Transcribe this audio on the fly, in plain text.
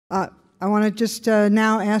I want to just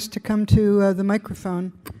now ask to come to the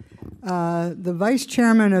microphone the Vice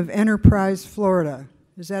Chairman of Enterprise Florida.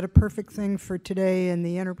 Is that a perfect thing for today and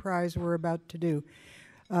the enterprise we're about to do?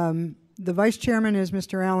 The Vice Chairman is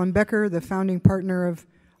Mr. Alan Becker, the founding partner of,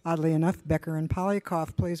 oddly enough, Becker and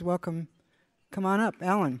Polikoff. Please welcome. Come on up,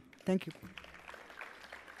 Alan. Thank you.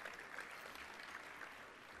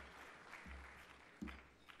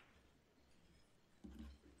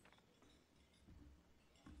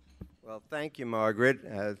 Well, thank you, Margaret.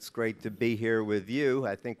 It's great to be here with you.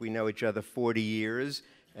 I think we know each other 40 years.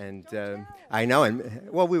 And I know, and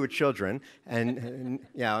well, we were children. And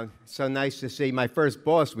yeah, so nice to see. My first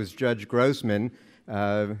boss was Judge Grossman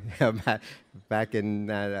back in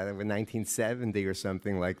 1970 or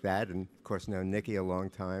something like that. And of course, known Nikki a long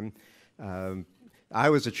time. I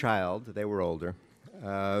was a child. They were older.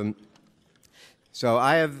 So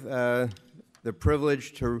I have the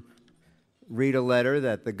privilege to read a letter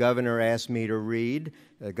that the governor asked me to read.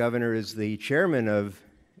 The governor is the chairman of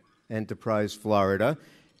Enterprise Florida,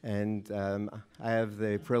 and I have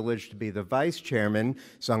the privilege to be the vice chairman,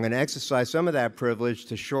 so I'm going to exercise some of that privilege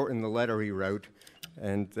to shorten the letter he wrote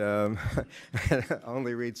and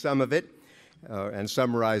only read some of it and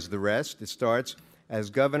summarize the rest. It starts, as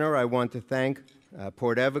governor, I want to thank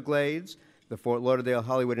Port Everglades, the Fort Lauderdale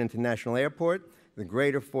Hollywood International Airport, the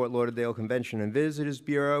Greater Fort Lauderdale Convention and Visitors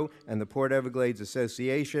Bureau, and the Port Everglades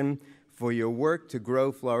Association for your work to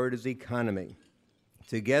grow Florida's economy.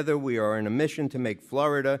 Together, we are on a mission to make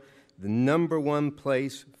Florida the #1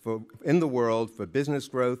 place in the world for business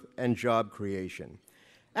growth and job creation.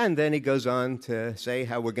 And then he goes on to say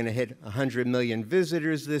how we're going to hit 100 million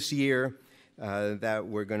visitors this year, that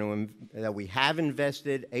we have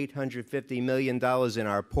invested $850 million in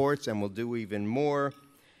our ports and will do even more.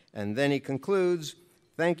 And then he concludes,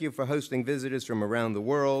 thank you for hosting visitors from around the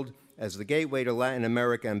world. As the gateway to Latin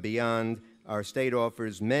America and beyond, our state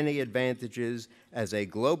offers many advantages as a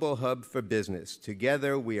global hub for business.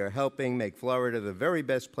 Together, we are helping make Florida the very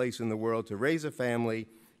best place in the world to raise a family,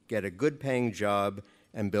 get a good-paying job,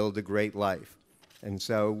 and build a great life. And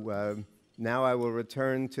so now I will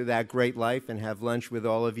return to that great life and have lunch with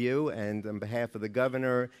all of you. And on behalf of the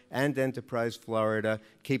governor and Enterprise Florida,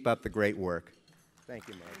 keep up the great work. Thank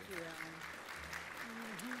you, Margaret. Thank you, Alan.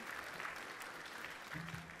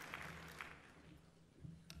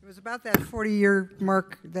 It was about that 40-year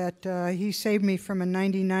mark that he saved me from a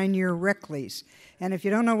 99-year wreck lease. And if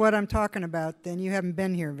you don't know what I'm talking about, then you haven't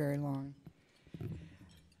been here very long.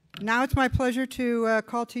 Now it's my pleasure to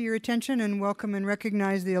call to your attention and welcome and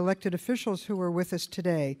recognize the elected officials who are with us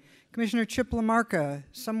today. Commissioner Chip LaMarca,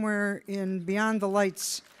 somewhere in beyond the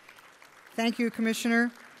lights. Thank you, Commissioner.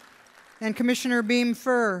 And Commissioner Beam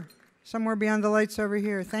Fur, somewhere beyond the lights over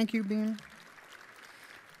here. Thank you, Beam.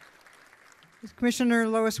 Is Commissioner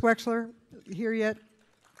Lois Wexler here yet?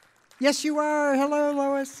 Yes, you are. Hello,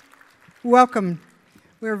 Lois. Welcome.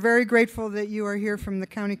 We're very grateful that you are here from the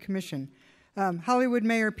County Commission. Hollywood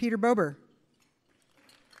Mayor Peter Bober.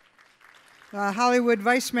 Hollywood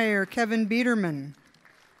Vice Mayor Kevin Biederman.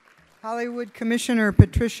 Hollywood Commissioner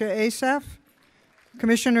Patricia Asaf.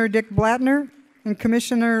 Commissioner Dick Blattner. And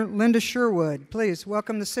Commissioner Linda Sherwood. Please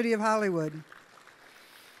welcome the City of Hollywood.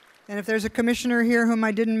 And if there's a commissioner here whom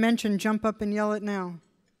I didn't mention, jump up and yell it now.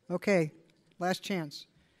 Okay, last chance.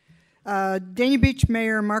 Dania Beach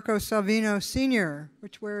Mayor Marco Salvino Sr.,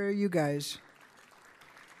 where are you guys?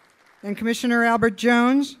 And Commissioner Albert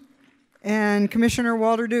Jones and Commissioner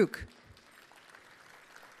Walter Duke.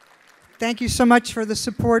 Thank you so much for the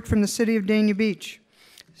support from the City of Dania Beach.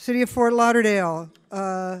 City of Fort Lauderdale.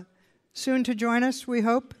 Soon to join us, we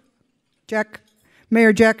hope,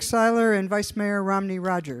 Mayor Jack Seiler and Vice Mayor Romney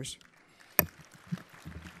Rogers.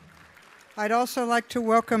 I'd also like to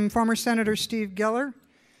welcome former Senator Steve Geller,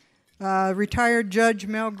 retired Judge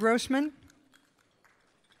Mel Grossman,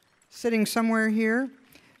 sitting somewhere here,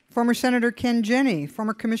 former Senator Ken Jenney,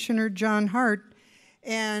 former Commissioner John Hart,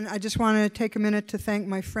 and I just want to take a minute to thank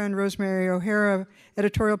my friend Rosemary O'Hara,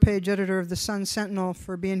 editorial page editor of the Sun Sentinel,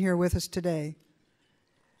 for being here with us today.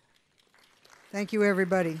 Thank you,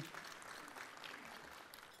 everybody.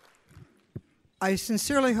 I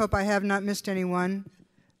sincerely hope I have not missed anyone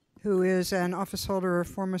who is an office holder or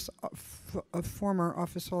former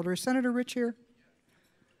office holder. Is Senator Rich here?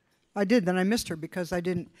 I did, then I missed her because I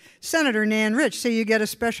didn't. Senator Nan Rich, so you get a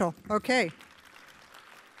special. Okay.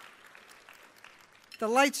 The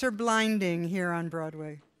lights are blinding here on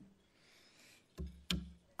Broadway.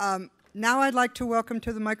 Now I'd like to welcome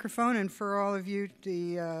to the microphone, and for all of you,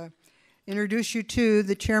 introduce you to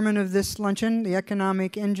the chairman of this luncheon, the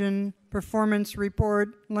Economic Engine Performance Report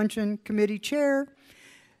Luncheon Committee Chair,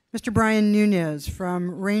 Mr. Brian Nunez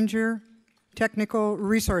from Ranger Technical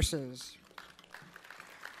Resources.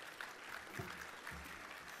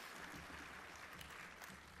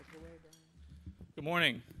 Good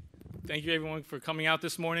morning. Thank you everyone for coming out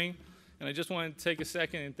this morning. And I just want to take a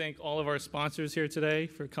second and thank all of our sponsors here today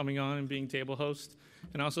for coming on and being table hosts,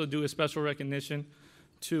 and also do a special recognition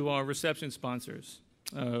to our reception sponsors,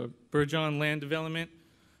 Burgeon Land Development,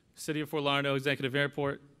 City of Fort Lauderdale Executive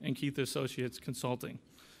Airport, and Keith Associates Consulting.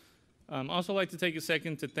 Also like to take a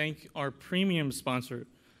second to thank our premium sponsor,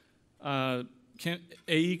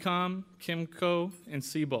 AECOM, Kimco, and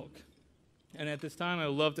Seabulk. And at this time, I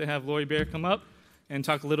would love to have Lori Bear come up and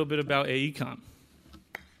talk a little bit about AECOM.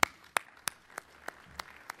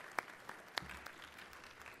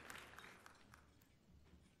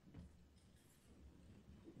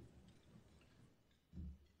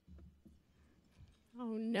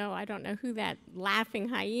 Oh no, I don't know who that laughing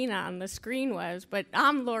hyena on the screen was, but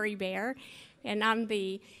I'm Lori Bear, and I'm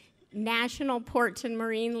the National Ports and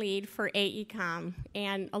Marine Lead for AECOM.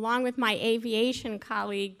 And along with my aviation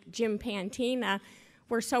colleague, Jim Pantina,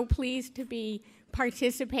 we're so pleased to be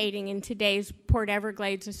participating in today's Port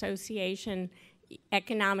Everglades Association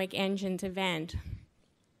Economic Engines event.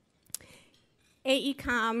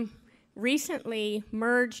 AECOM recently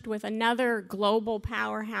merged with another global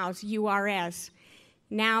powerhouse, URS.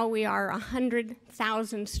 Now we are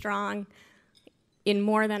 100,000 strong in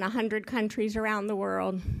more than 100 countries around the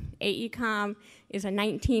world. AECOM is a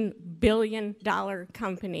 $19 billion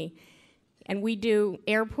company, and we do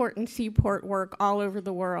airport and seaport work all over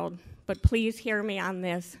the world. But please hear me on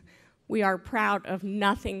this. We are proud of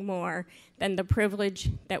nothing more than the privilege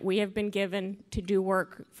that we have been given to do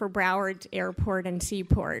work for Broward's Airport and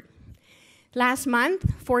Seaport. Last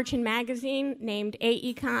month, Fortune magazine named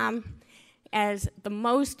AECOM as the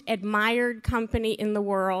most admired company in the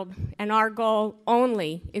world, and our goal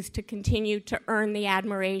only is to continue to earn the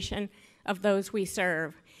admiration of those we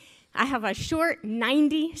serve. I have a short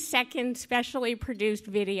 90-second specially produced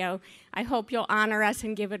video. I hope you'll honor us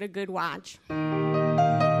and give it a good watch.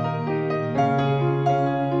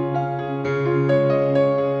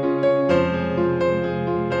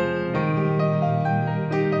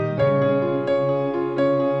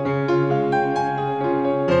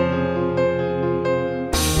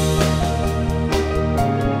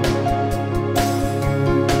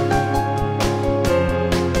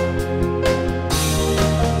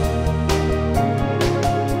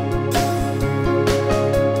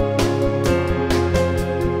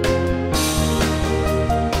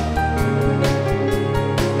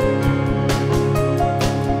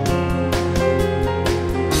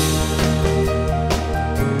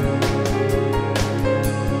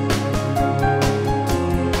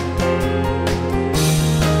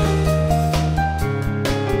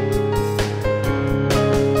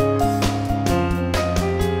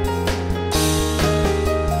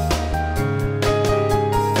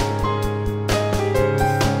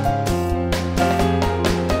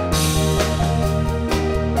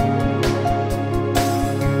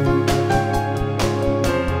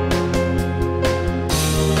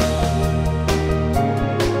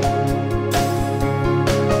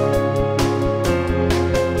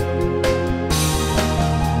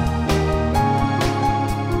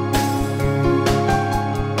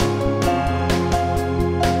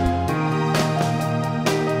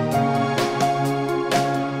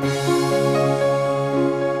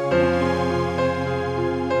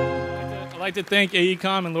 I'd like to thank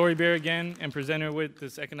AECOM and Lori Bear again and present her with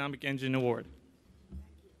this Economic Engine Award.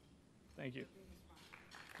 Thank you.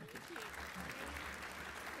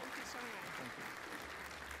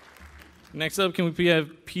 Next up, can we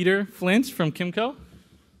have Peter Flint from Kimco?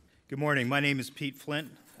 Good morning. My name is Pete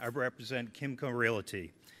Flint. I represent Kimco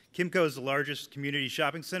Realty. Kimco is the largest community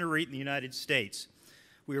shopping center REIT in the United States.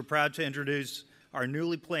 We are proud to introduce our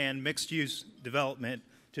newly planned mixed-use development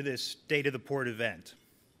to this State of the Port event.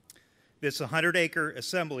 This 100-acre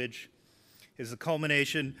assemblage is the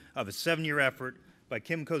culmination of a 7-year effort by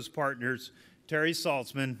Kimco's partners, Terry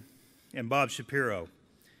Saltzman and Bob Shapiro.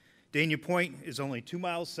 Dania Point is only 2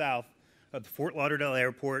 miles south of the Fort Lauderdale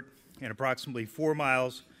Airport and approximately 4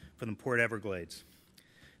 miles from the Port Everglades.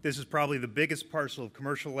 This is probably the biggest parcel of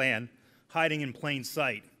commercial land hiding in plain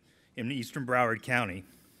sight in eastern Broward County.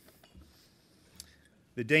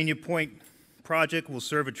 The Dania Point project will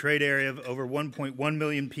serve a trade area of over 1.1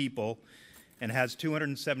 million people and has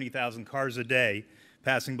 270,000 cars a day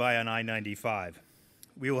passing by on I-95.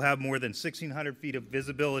 We will have more than 1,600 feet of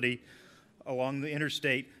visibility along the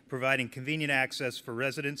interstate, providing convenient access for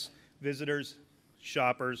residents, visitors,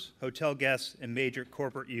 shoppers, hotel guests, and major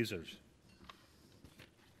corporate users.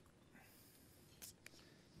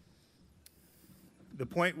 The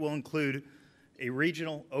point will include a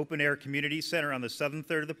regional open-air community center on the southern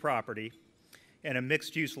third of the property and a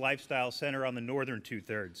mixed-use lifestyle center on the northern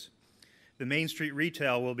two-thirds. The Main Street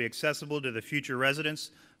retail will be accessible to the future residents,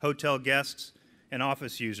 hotel guests, and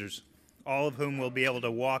office users, all of whom will be able to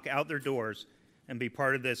walk out their doors and be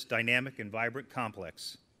part of this dynamic and vibrant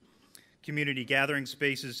complex. Community gathering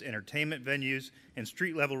spaces, entertainment venues, and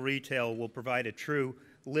street-level retail will provide a true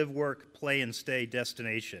live, work, play, and stay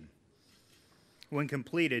destination. When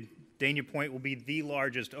completed, Dana Point will be the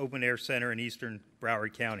largest open-air center in eastern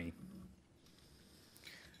Broward County.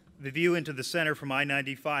 The view into the center from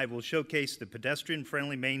I-95 will showcase the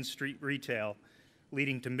pedestrian-friendly Main Street retail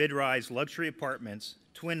leading to mid-rise luxury apartments,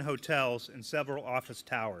 twin hotels, and several office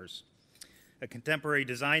towers. A contemporary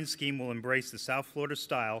design scheme will embrace the South Florida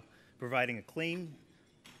style, providing a clean,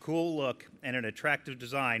 cool look and an attractive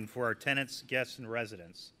design for our tenants, guests, and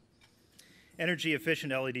residents.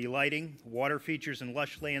 Energy-efficient LED lighting, water features, and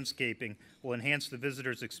lush landscaping will enhance the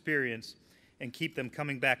visitor's experience and keep them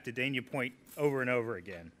coming back to Dana Point over and over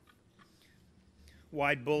again.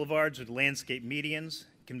 Wide boulevards with landscape medians,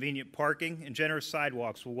 convenient parking, and generous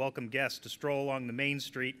sidewalks will welcome guests to stroll along the main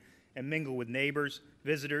street and mingle with neighbors,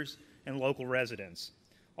 visitors, and local residents,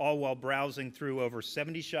 all while browsing through over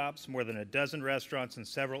 70 shops, more than a dozen restaurants, and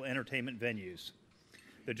several entertainment venues.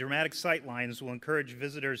 The dramatic sight lines will encourage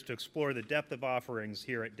visitors to explore the depth of offerings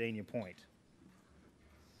here at Dana Point.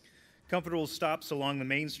 Comfortable stops along the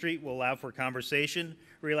main street will allow for conversation,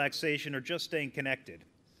 relaxation, or just staying connected.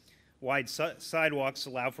 Wide sidewalks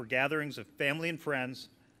allow for gatherings of family and friends,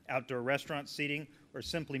 outdoor restaurant seating, or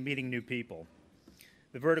simply meeting new people.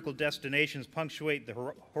 The vertical destinations punctuate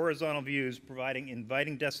the horizontal views, providing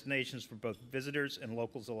inviting destinations for both visitors and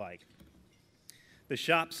locals alike. The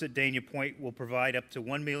shops at Dana Point will provide up to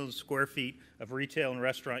 1 million square feet of retail and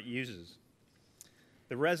restaurant uses.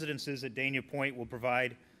 The residences at Dana Point will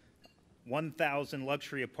provide 1,000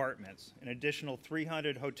 luxury apartments. An additional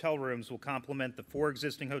 300 hotel rooms will complement the 4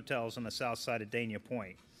 existing hotels on the south side of Dana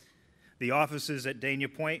Point. The offices at Dana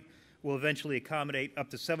Point will eventually accommodate up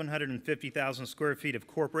to 750,000 square feet of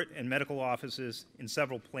corporate and medical offices in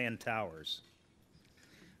several planned towers.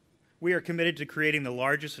 We are committed to creating the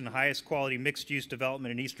largest and highest quality mixed-use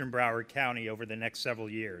development in eastern Broward County over the next several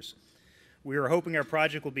years. We are hoping our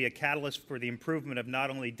project will be a catalyst for the improvement of not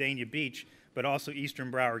only Dania Beach, but also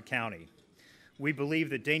eastern Broward County. We believe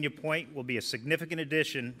that Dana Point will be a significant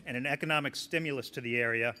addition and an economic stimulus to the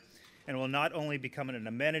area, and will not only become an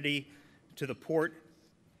amenity to the port,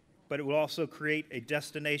 but it will also create a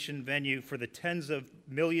destination venue for the tens of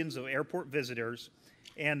millions of airport visitors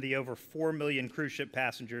and the over 4 million cruise ship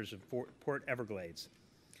passengers of Port Everglades.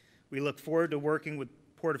 We look forward to working with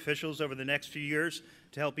port officials over the next few years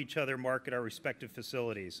to help each other market our respective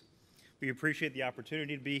facilities. We appreciate the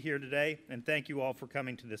opportunity to be here today, and thank you all for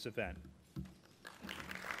coming to this event.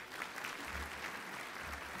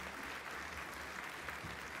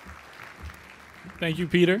 Thank you,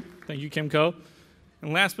 Peter. Thank you, Kimco.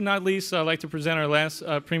 And last but not least, I'd like to present our last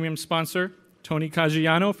premium sponsor, Tony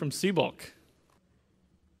Caggiano from Seabulk.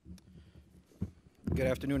 Good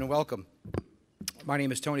afternoon and welcome. My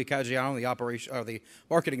name is Tony Caggiano, the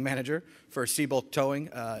marketing manager for Seabulk Towing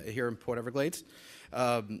here in Port Everglades.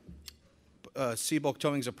 Seabulk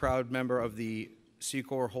Towing is a proud member of the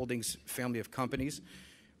Secor Holdings family of companies.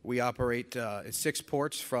 We operate at 6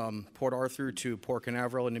 ports from Port Arthur to Port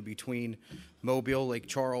Canaveral and in between Mobile, Lake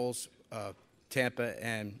Charles, Tampa,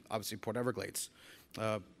 and obviously Port Everglades.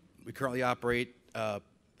 We currently operate the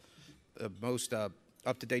most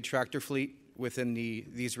up-to-date tractor fleet within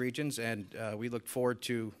these regions, and we look forward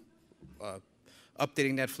to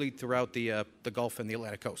updating that fleet throughout the Gulf and the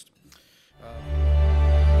Atlantic coast.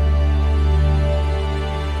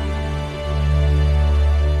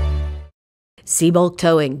 Seabulk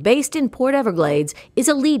Towing, based in Port Everglades, is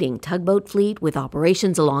a leading tugboat fleet with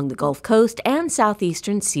operations along the Gulf Coast and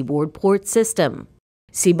southeastern seaboard port system.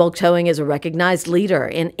 Seabulk Towing is a recognized leader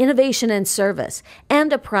in innovation and service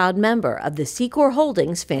and a proud member of the Secor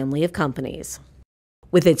Holdings family of companies.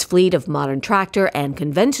 With its fleet of modern tractor and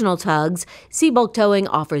conventional tugs, Seabulk Towing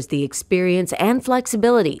offers the experience and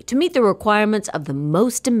flexibility to meet the requirements of the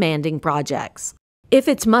most demanding projects. If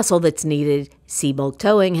it's muscle that's needed, Seabulk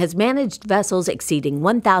Towing has managed vessels exceeding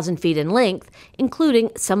 1,000 feet in length,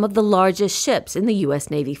 including some of the largest ships in the U.S.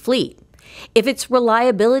 Navy fleet. If it's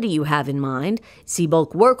reliability you have in mind,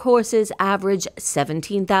 Seabulk workhorses average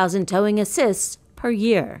 17,000 towing assists per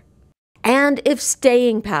year. And if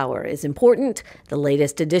staying power is important, the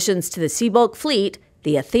latest additions to the Seabulk fleet,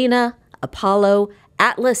 the Athena, Apollo,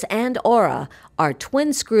 Atlas and Aura are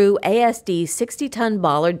twin-screw ASD 60-ton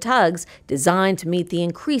bollard tugs designed to meet the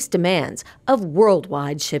increased demands of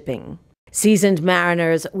worldwide shipping. Seasoned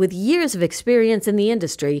mariners with years of experience in the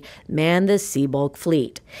industry man the Seabulk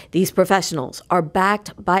fleet. These professionals are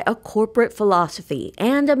backed by a corporate philosophy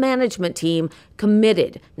and a management team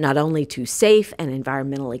committed not only to safe and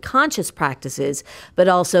environmentally conscious practices, but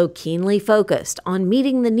also keenly focused on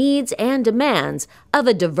meeting the needs and demands of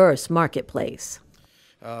a diverse marketplace.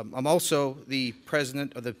 I'm also the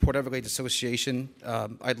president of the Port Everglades Association.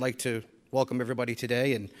 I'd like to welcome everybody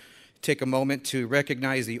today and take a moment to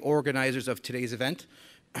recognize the organizers of today's event,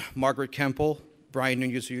 Margaret Kemple, Brian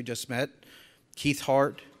Nunez, who you just met, Keith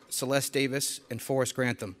Hart, Celeste Davis, and Forrest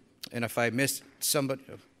Grantham. And if I missed somebody,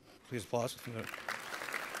 please applause.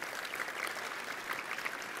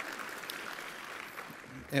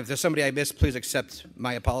 And if there's somebody I missed, please accept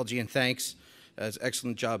my apology and thanks. It's an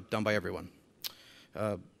excellent job done by everyone.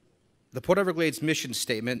 The Port Everglades mission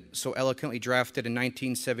statement, so eloquently drafted in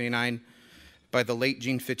 1979 by the late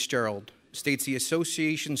Gene Fitzgerald, states the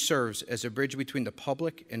association serves as a bridge between the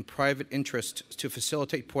public and private interests to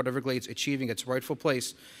facilitate Port Everglades achieving its rightful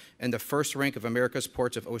place in the first rank of America's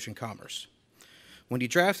ports of ocean commerce. When he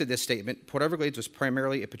drafted this statement, Port Everglades was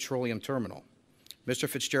primarily a petroleum terminal. Mr.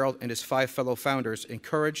 Fitzgerald and his 5 fellow founders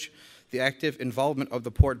encouraged the active involvement of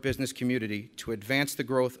the port business community to advance the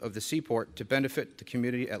growth of the seaport to benefit the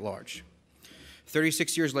community at large.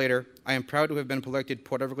 36 years later, I am proud to have been elected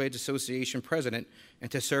Port Everglades Association President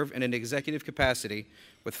and to serve in an executive capacity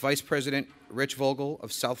with Vice President Rich Vogel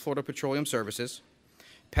of South Florida Petroleum Services,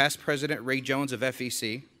 Past President Ray Jones of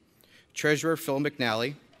FEC, Treasurer Phil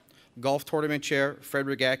McNally, Golf Tournament Chair Fred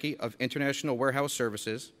Rigacki of International Warehouse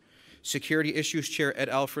Services, Security Issues Chair Ed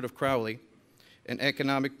Alfred of Crowley, and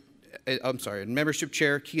Membership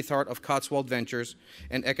Chair Keith Hart of Cotswold Ventures,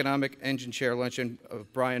 and Economic Engine Chair Luncheon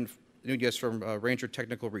of Brian Nunez from Ranger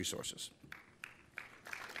Technical Resources.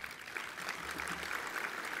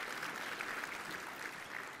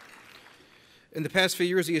 In the past few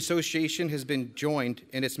years, the association has been joined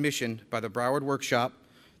in its mission by the Broward Workshop,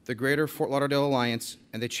 the Greater Fort Lauderdale Alliance,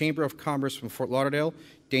 and the Chamber of Commerce from Fort Lauderdale,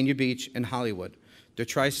 Dania Beach, and Hollywood, the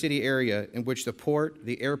Tri-City area in which the port,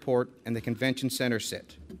 the airport, and the convention center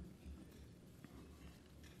sit.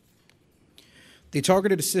 The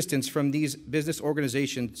targeted assistance from these business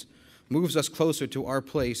organizations moves us closer to our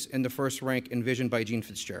place in the first rank envisioned by Gene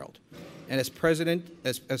Fitzgerald. And as Port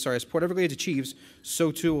Everglades achieves,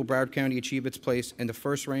 so too will Broward County achieve its place in the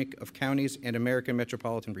first rank of counties and American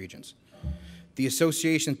metropolitan regions. The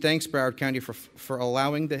association thanks Broward County for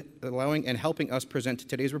allowing and helping us present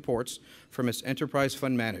today's reports from its enterprise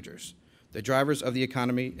fund managers, the drivers of the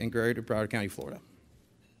economy in Greater Broward County, Florida.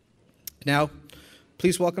 Now,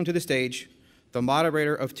 please welcome to the stage the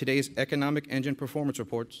moderator of today's Economic Engine Performance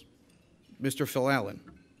Reports, Mr. Phil Allen.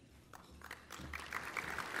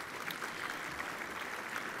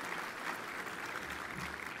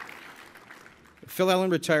 Phil Allen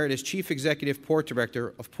retired as Chief Executive Port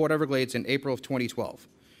Director of Port Everglades in April of 2012.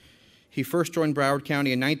 He first joined Broward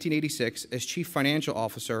County in 1986 as Chief Financial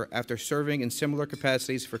Officer after serving in similar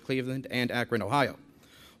capacities for Cleveland and Akron, Ohio.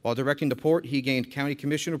 While directing the port, he gained County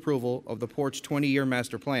Commission approval of the port's 20-year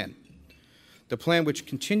master plan. The plan, which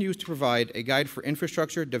continues to provide a guide for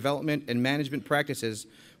infrastructure, development, and management practices,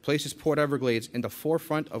 places Port Everglades in the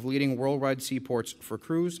forefront of leading worldwide seaports for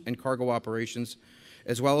cruise and cargo operations,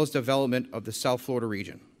 as well as development of the South Florida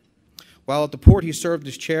region. While at the port, he served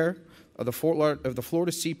as chair of the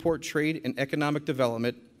Florida Seaport Trade and Economic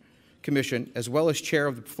Development Commission, as well as chair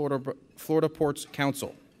of the Florida Ports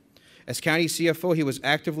Council. As county CFO, he was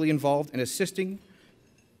actively involved in assisting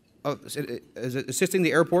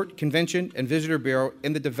the airport, convention, and visitor bureau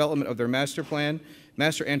in the development of their master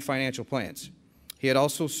and financial plans. He had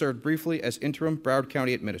also served briefly as interim Broward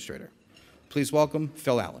County administrator. Please welcome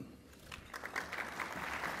Phil Allen.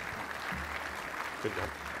 Good job.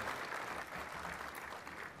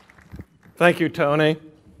 Thank you, Tony.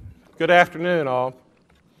 Good afternoon, all.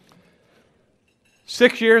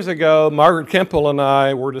 6 years ago, Margaret Kemple and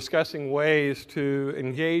I were discussing ways to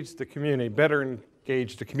engage the community, better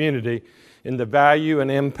engage the community in the value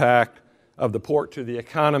and impact of the port to the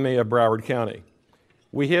economy of Broward County.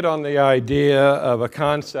 We hit on the idea of a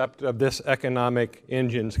concept of this Economic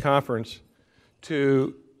Engines Conference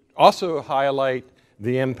to also highlight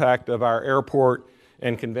the impact of our airport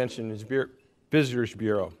and convention visitors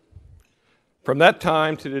bureau. From that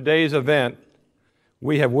time to today's event,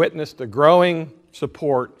 we have witnessed a growing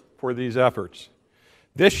support for these efforts.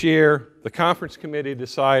 This year, the conference committee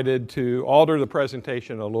decided to alter the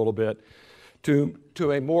presentation a little bit to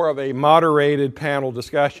a more of a moderated panel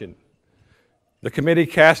discussion. The committee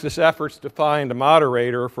cast its efforts to find a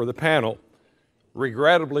moderator for the panel.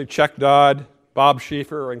 Regrettably, Chuck Dodd, Bob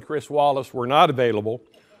Schieffer, and Chris Wallace were not available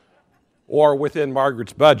or within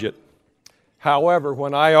Margaret's budget. However,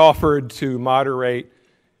 when I offered to moderate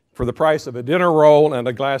for the price of a dinner roll and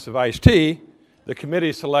a glass of iced tea, the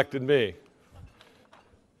committee selected me.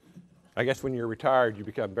 I guess when you're retired, you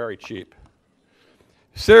become very cheap.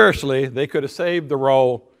 Seriously, they could have saved the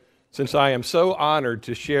role, since I am so honored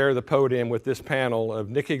to share the podium with this panel of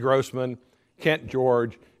Nikki Grossman, Kent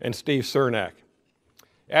George, and Steve Cernak.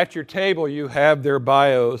 At your table, you have their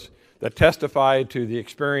bios that testify to the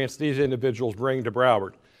experience these individuals bring to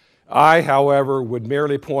Broward. I, however, would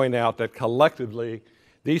merely point out that collectively,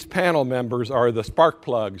 these panel members are the spark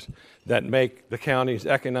plugs that make the county's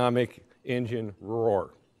economic engine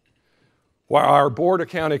roar. While our Board of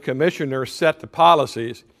County Commissioners set the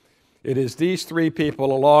policies, it is these three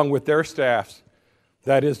people, along with their staffs,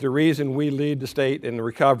 that is the reason we lead the state in the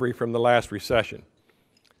recovery from the last recession.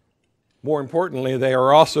 More importantly, they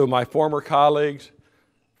are also my former colleagues,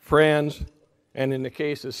 friends, and in the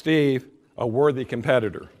case of Steve, a worthy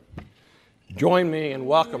competitor. Join me in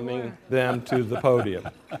welcoming them to the podium.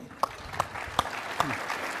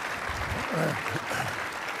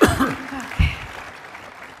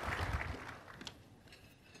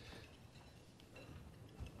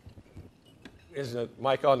 Is the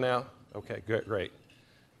mic on now? Okay, good, great.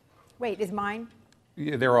 Wait, is mine?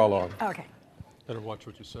 Yeah, they're all on. Okay. Better watch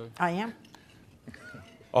what you say. I am.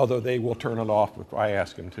 Although they will turn it off if I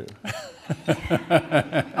ask them to.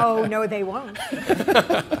 Oh, no, they won't.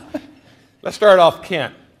 Let's start off,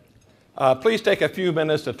 Kent. Please take a few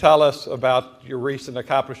minutes to tell us about your recent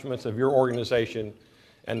accomplishments of your organization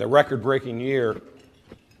and the record-breaking year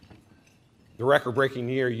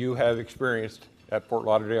you have experienced at Fort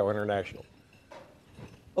Lauderdale International.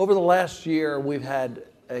 Over the last year, we've had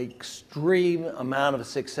an extreme amount of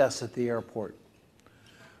success at the airport.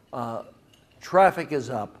 Traffic is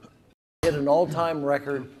up. We hit an all-time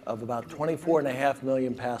record of about 24.5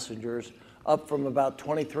 million passengers, up from about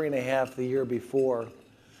 23.5 the year before.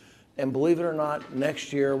 And believe it or not,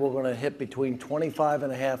 next year we're going to hit between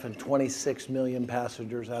 25.5 and 26 million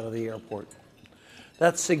passengers out of the airport.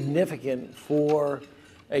 That's significant for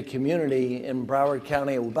a community in Broward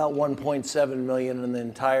County of about 1.7 million, and the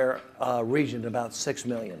entire region about 6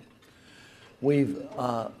 million. We've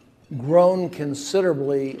grown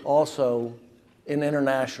considerably also in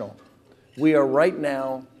international. We are right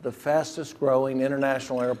now the fastest growing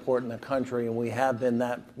international airport in the country, and we have been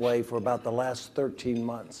that way for about the last 13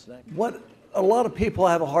 months. What a lot of people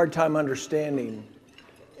have a hard time understanding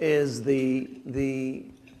is the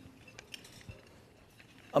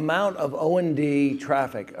amount of O&D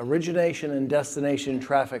traffic, origination and destination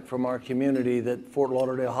traffic from our community that Fort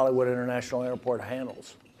Lauderdale Hollywood International Airport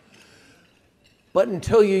handles. But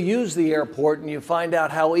until you use the airport and you find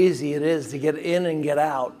out how easy it is to get in and get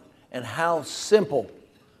out and how simple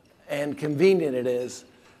and convenient it is,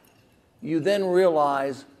 you then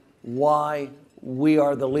realize why we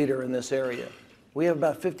are the leader in this area. We have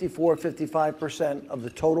about 55% of the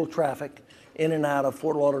total traffic in and out of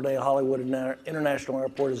Fort Lauderdale Hollywood International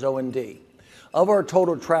Airport is O&D. Of our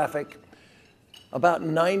total traffic, about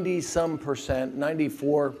 90-some%,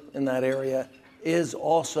 94 in that area, is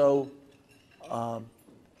also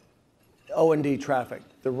O&D traffic.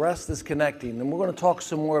 The rest is connecting, and we're going to talk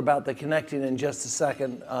some more about the connecting in just a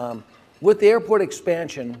second. With the airport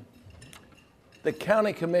expansion, the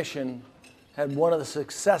County Commission had one of the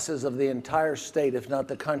successes of the entire state, if not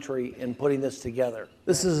the country, in putting this together.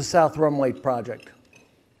 This is a South Runway project.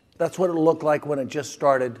 That's what it looked like when it just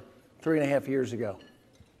started 3.5 years ago.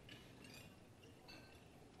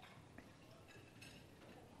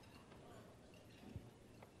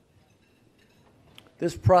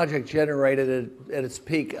 This project generated at its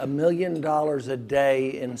peak $1 million a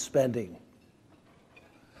day in spending.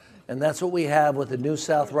 And that's what we have with the new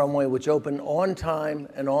South Runway, which opened on time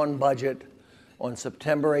and on budget on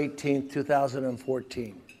September 18th,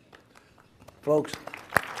 2014. Folks,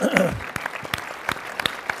 the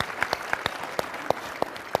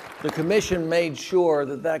commission made sure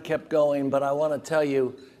that that kept going, but I want to tell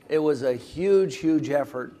you, it was a huge, huge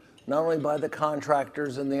effort, not only by the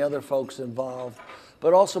contractors and the other folks involved,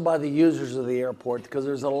 but also by the users of the airport, because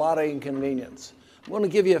there's a lot of inconvenience. I'm going to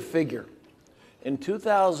give you a figure. In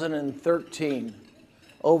 2013,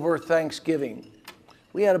 over Thanksgiving,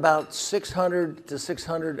 we had about 600 to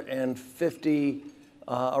 650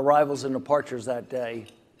 arrivals and departures that day.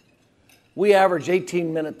 We averaged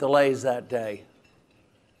 18-minute delays that day.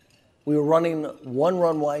 We were running one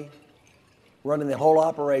runway, running the whole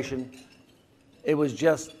operation. It was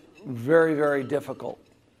just very, very difficult.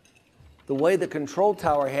 the way the control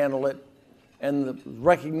tower handled it and the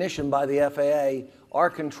recognition by the FAA, our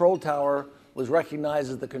control tower was recognized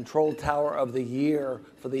as the control tower of the year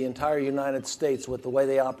for the entire United States with the way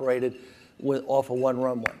they operated off of one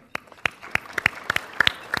runway.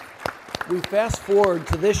 We fast forward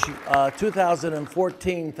to this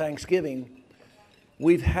 2014 Thanksgiving,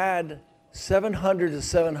 we've had 700 to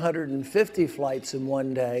 750 flights in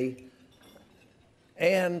one day,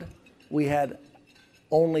 and we had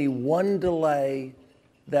only one delay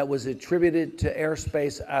that was attributed to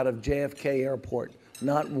airspace out of JFK Airport.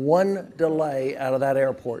 Not one delay out of that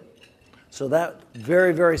airport. So that,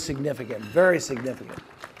 very, very significant, very significant.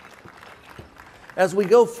 As we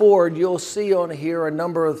go forward, you'll see on here a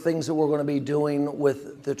number of things that we're going to be doing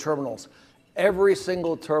with the terminals. Every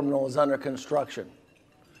single terminal is under construction.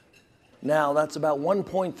 Now, that's about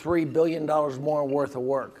 $1.3 billion more worth of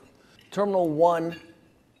work. Terminal 1,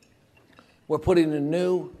 we're putting a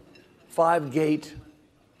new 5-gate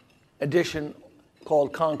addition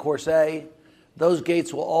called Concourse A. Those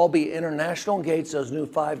gates will all be international gates, those new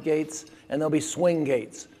 5 gates, and they'll be swing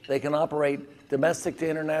gates. They can operate domestic to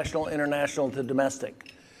international, international to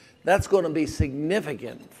domestic. That's going to be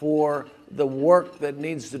significant for the work that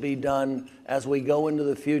needs to be done as we go into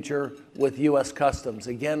the future with U.S. Customs.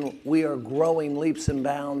 Again, we are growing leaps and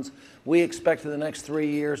bounds. We expect in the next 3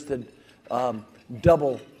 years to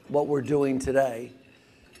double what we're doing today.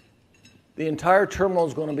 The entire terminal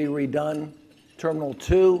is going to be redone. Terminal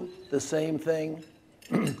 2, the same thing.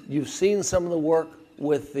 You've seen some of the work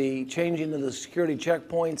with the changing of the security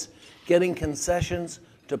checkpoints, getting concessions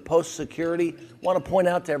to post security. I want to point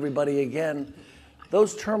out to everybody again,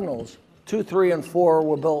 those terminals, 2, 3, and 4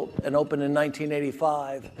 were built and opened in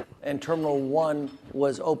 1985, and Terminal 1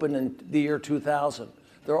 was opened in the year 2000.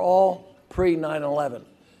 They're all pre-9/11.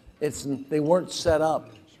 They weren't set up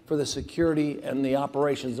for the security and the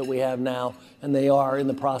operations that we have now, and they are in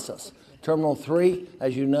the process. Terminal 3,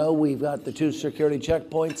 as you know, we've got the 2 security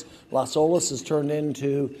checkpoints. Las Olas has turned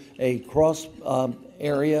into a cross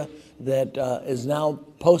area that is now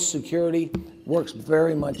post-security, works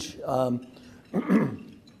very much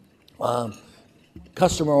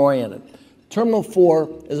customer-oriented. Terminal 4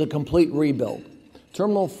 is a complete rebuild.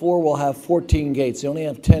 Terminal 4 will have 14 gates. They only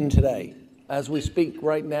have 10 today. As we speak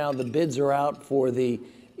right now, the bids are out for the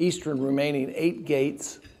eastern remaining 8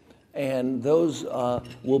 gates, and those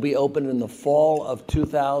will be opened in the fall of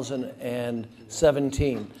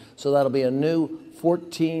 2017. So that'll be a new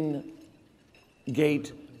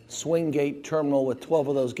 14-gate swing gate terminal with 12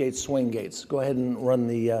 of those gates swing gates. Go ahead and run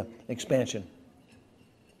the expansion.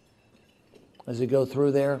 As you go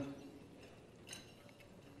through there,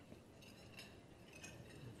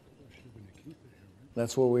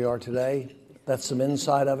 that's where we are today. That's some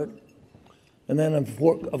inside of it. And then, of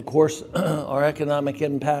course, our economic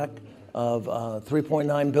impact of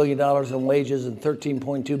 $3.9 billion in wages and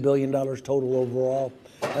 $13.2 billion total overall.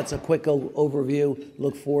 That's a quick overview.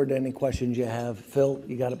 Look forward to any questions you have. Phil,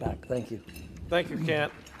 you got it back. Thank you. Thank you,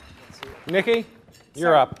 Kent. Nikki,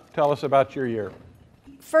 you're up. Tell us about your year.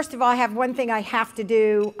 First of all, I have one thing I have to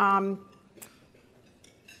do.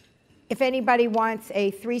 If anybody wants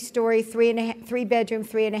a 3-story, 3-bedroom,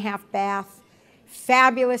 3.5 bath,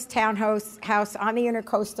 fabulous townhouse house on the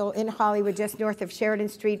Intercoastal in Hollywood, just north of Sheridan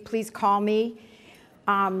Street, please call me.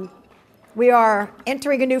 We are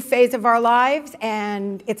entering a new phase of our lives,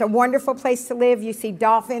 and it's a wonderful place to live. You see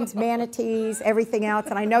dolphins, manatees, everything else,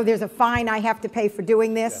 and I know there's a fine I have to pay for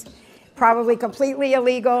doing this. Yes. Probably completely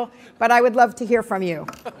illegal, but I would love to hear from you.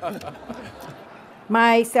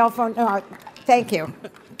 My cell phone, thank you.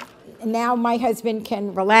 Now my husband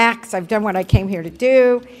can relax. I've done what I came here to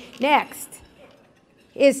do. Next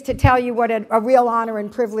is to tell you what a real honor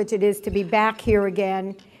and privilege it is to be back here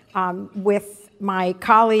again with my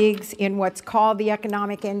colleagues in what's called the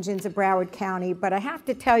economic engines of Broward County. But I have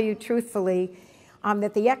to tell you truthfully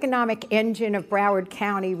that the economic engine of Broward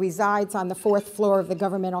County resides on the 4th floor of the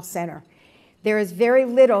governmental center. There is very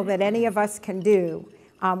little that any of us can do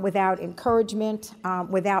without encouragement,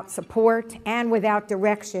 without support, and without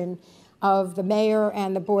direction of the mayor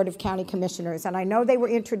and the Board of County Commissioners. And I know they were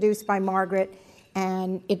introduced by Margaret,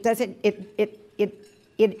 and it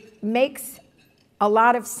makes a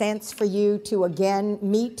lot of sense for you to again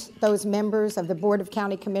meet those members of the Board of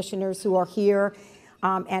County Commissioners who are here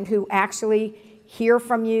and who actually hear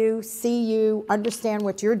from you, see you, understand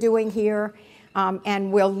what you're doing here,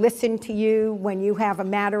 and will listen to you when you have a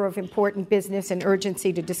matter of important business and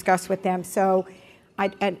urgency to discuss with them. So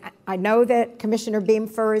I know that Commissioner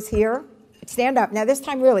Beamfer is here. Stand up. Now this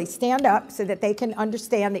time really, stand up so that they can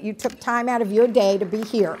understand that you took time out of your day to be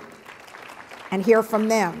here and hear from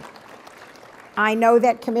them. I know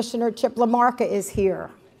that Commissioner Chip LaMarca is here.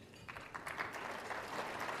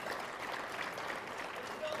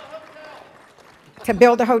 To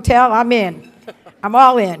build a hotel, I'm in. I'm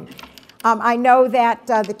all in. I know that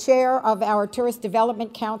the chair of our Tourist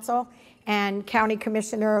Development Council and County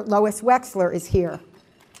Commissioner Lois Wexler is here.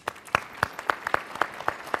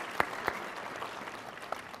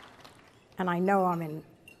 And I know I'm in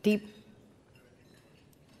deep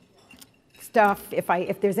stuff.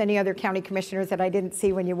 If there's any other county commissioners that I didn't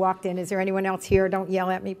see when you walked in, is there anyone else here? Don't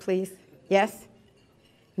yell at me, please. Yes?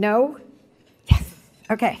 No? Yes.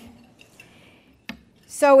 Okay.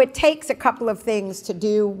 So it takes a couple of things to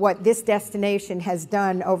do what this destination has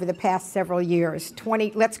done over the past several years.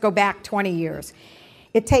 Let's go back 20 years.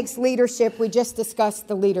 It takes leadership. We just discussed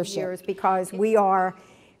the leadership because we are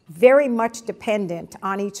very much dependent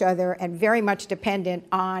on each other and very much dependent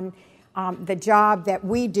on the job that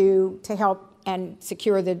we do to help and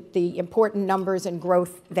secure the important numbers and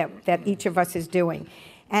growth that each of us is doing.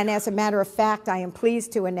 And as a matter of fact, I am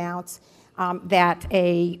pleased to announce that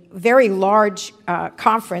a very large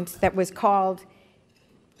conference that was called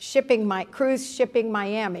Cruise Shipping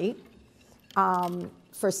Miami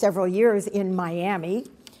for several years in Miami.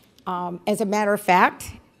 As a matter of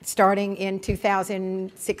fact, starting in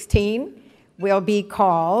 2016, will be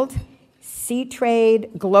called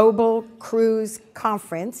Seatrade Global Cruise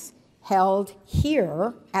Conference, held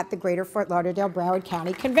here at the Greater Fort Lauderdale-Broward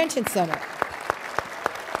County Convention Center.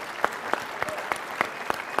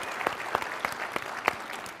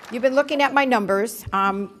 You've been looking at my numbers,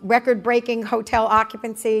 record-breaking hotel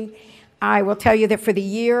occupancy. I will tell you that for the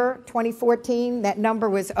year 2014, that number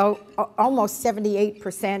was almost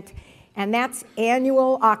 78%, and that's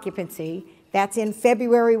annual occupancy. That's in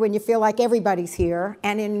February when you feel like everybody's here,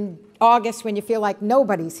 and in August when you feel like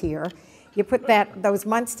nobody's here. You put those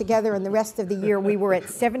months together and the rest of the year, we were at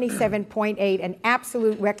 77.8, an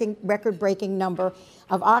absolute record-breaking number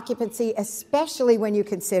of occupancy, especially when you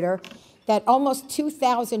consider that almost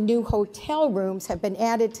 2,000 new hotel rooms have been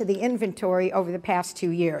added to the inventory over the past 2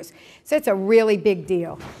 years. So it's a really big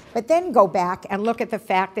deal. But then go back and look at the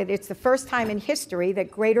fact that it's the first time in history that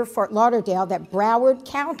Greater Fort Lauderdale, that Broward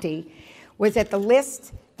County was at the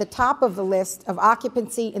top of the list of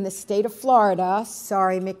occupancy in the state of Florida.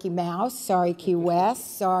 Sorry, Mickey Mouse. Sorry, Key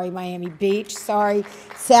West. Sorry, Miami Beach. Sorry,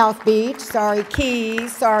 South Beach. Sorry,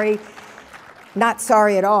 Keys. Sorry, not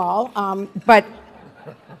sorry at all. But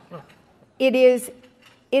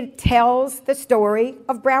it tells the story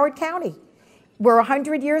of Broward County. We're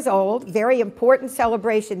 100 years old, very important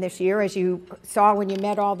celebration this year, as you saw when you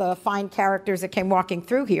met all the fine characters that came walking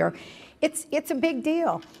through here. It's a big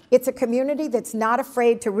deal. It's a community that's not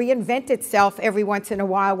afraid to reinvent itself every once in a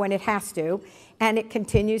while when it has to, and it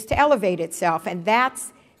continues to elevate itself. And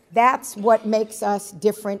that's what makes us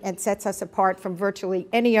different and sets us apart from virtually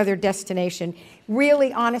any other destination,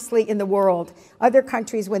 really, honestly, in the world. Other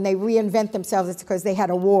countries, when they reinvent themselves, it's because they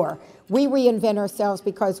had a war. We reinvent ourselves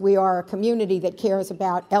because we are a community that cares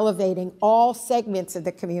about elevating all segments of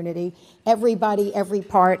the community, everybody, every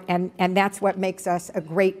part, and that's what makes us a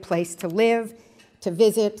great place to live, to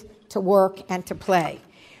visit, to work, and to play.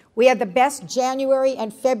 We had the best January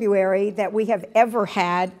and February that we have ever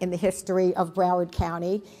had in the history of Broward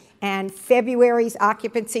County. And February's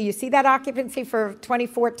occupancy, you see that occupancy for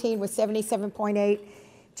 2014 was 77.8.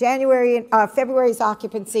 February's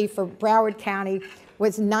occupancy for Broward County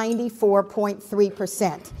was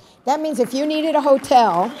 94.3%. That means if you needed a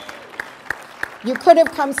hotel, you could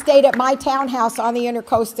have come stayed at my townhouse on the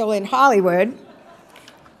Intercoastal in Hollywood.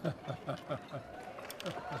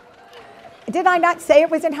 Did I not say it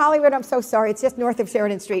was in Hollywood? I'm so sorry. It's just north of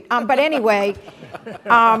Sheridan Street. But anyway,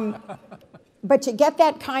 but you get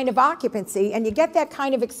that kind of occupancy and you get that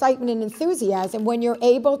kind of excitement and enthusiasm when you're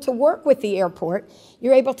able to work with the airport,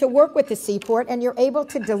 you're able to work with the seaport, and you're able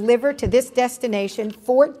to deliver to this destination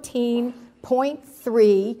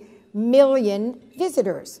 14.3 million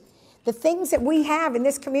visitors. The things that we have in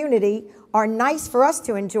this community are nice for us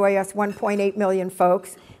to enjoy, us 1.8 million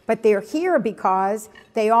folks, but they're here because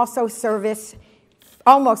they also service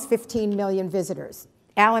almost 15 million visitors.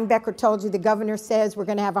 Alan Becker told you the governor says we're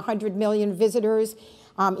going to have 100 million visitors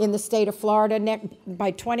in the state of Florida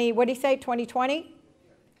by 2020?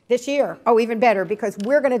 This year. Oh, even better, because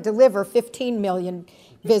we're going to deliver 15 million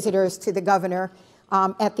visitors to the governor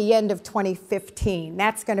at the end of 2015.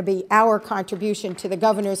 That's going to be our contribution to the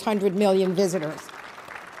governor's 100 million visitors.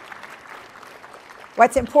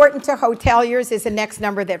 What's important to hoteliers is the next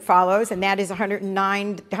number that follows, and that is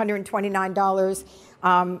 $129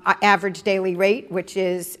 average daily rate, which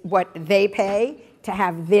is what they pay to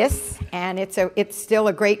have this, and it's still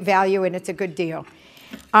a great value and it's a good deal.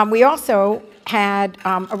 We also had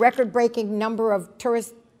a record-breaking number of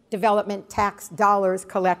tourist development tax dollars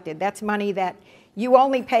collected. That's money that you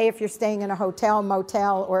only pay if you're staying in a hotel,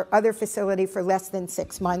 motel, or other facility for less than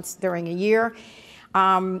 6 months during a year.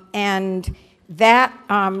 And that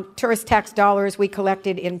tourist tax dollars we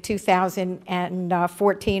collected in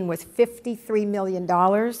 2014 was $53 million.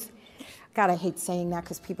 God, I hate saying that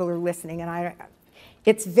because people are listening, and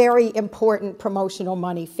it's very important promotional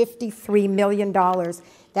money, $53 million.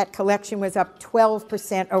 That collection was up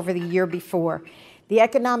 12% over the year before. The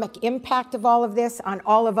economic impact of all of this on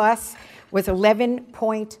all of us was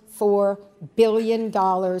 $11.4 billion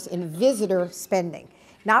in visitor spending.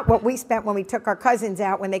 Not what we spent when we took our cousins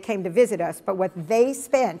out when they came to visit us, but what they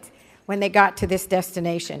spent when they got to this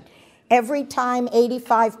destination. Every time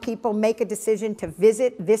 85 people make a decision to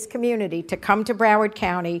visit this community, to come to Broward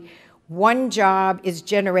County, one job is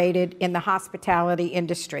generated in the hospitality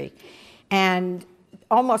industry. And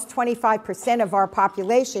almost 25% of our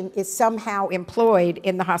population is somehow employed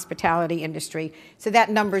in the hospitality industry. So that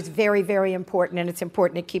number is very, very important, and it's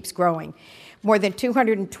important it keeps growing. More than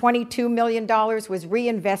 $222 million was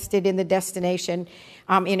reinvested in the destination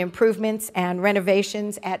in improvements and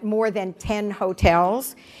renovations at more than 10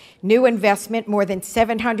 hotels. New investment, more than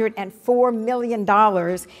 $704 million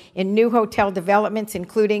in new hotel developments,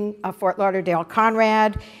 including a Fort Lauderdale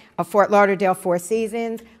Conrad, a Fort Lauderdale Four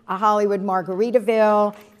Seasons, a Hollywood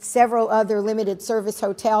Margaritaville, several other limited service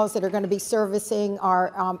hotels that are going to be servicing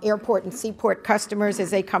our airport and seaport customers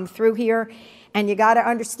as they come through here. And you got to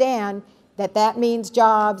understand that that means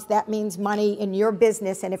jobs, that means money in your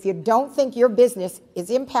business. And if you don't think your business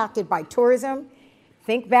is impacted by tourism,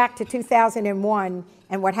 think back to 2001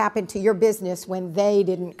 and what happened to your business when they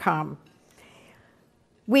didn't come.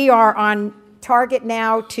 We are on target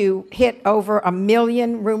now to hit over 1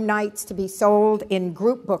 million room nights to be sold in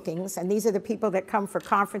group bookings, and these are the people that come for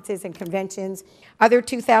conferences and conventions. Other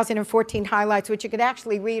 2014 highlights, which you could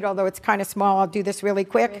actually read, although it's kind of small, I'll do this really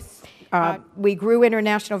quick. We grew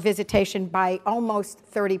international visitation by almost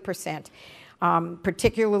 30%.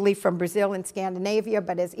 Particularly from Brazil and Scandinavia,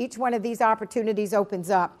 but as each one of these opportunities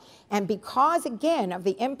opens up, and because, again, of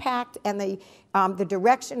the impact and the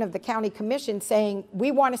direction of the county commission saying,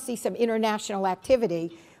 we want to see some international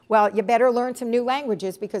activity, well, you better learn some new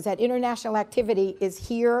languages because that international activity is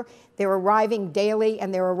here, they're arriving daily,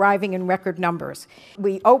 and they're arriving in record numbers.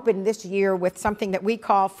 We opened this year with something that we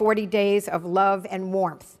call 40 Days of Love and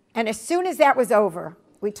Warmth. And as soon as that was over,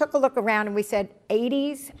 we took a look around and we said,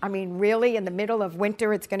 80s? I mean, really, in the middle of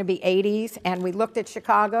winter, it's going to be 80s? And we looked at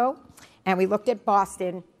Chicago, and we looked at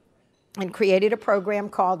Boston, and created a program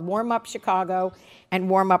called Warm Up Chicago and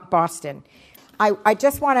Warm Up Boston. I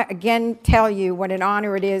just want to, again, tell you what an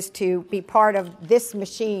honor it is to be part of this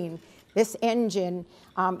machine, this engine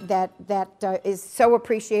that is so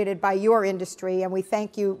appreciated by your industry, and we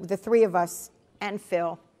thank you, the three of us, and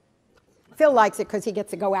Phil. Phil likes it because he gets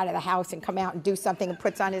to go out of the house and come out and do something and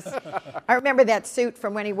puts on his, I remember that suit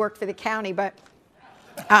from when he worked for the county, but,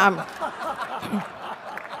 and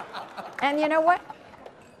you know what?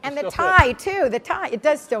 And the tie, too, the tie, it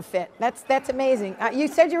does still fit. That's amazing. You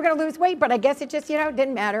said you were going to lose weight, but I guess it just,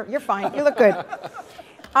 didn't matter. You're fine. You look good.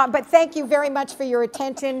 But thank you very much for your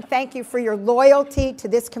attention. Thank you for your loyalty to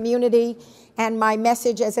this community. And my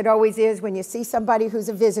message, as it always is, when you see somebody who's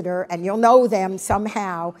a visitor, and you'll know them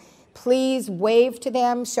somehow, please wave to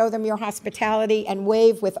them, show them your hospitality, and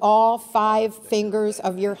wave with all 5 fingers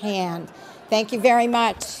of your hand. Thank you very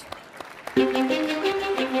much.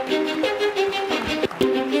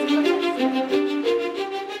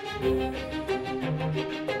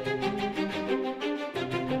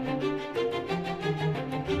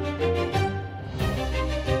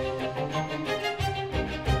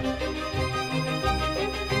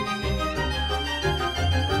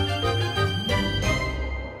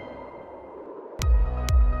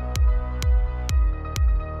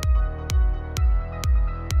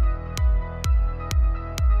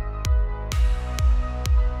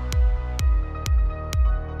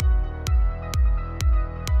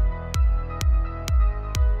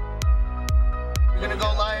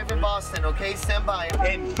 Boston, okay? Stand by.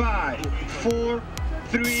 In 5, 4,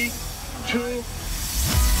 3, 2.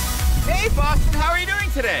 Hey, Boston, how are you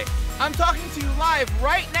doing today? I'm talking to you live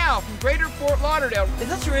right now from Greater Fort Lauderdale. Is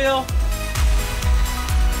this real?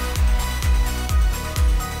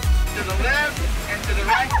 To the left and to the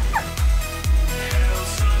right.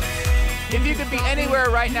 If you could be anywhere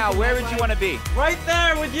right now, where would you want to be? Right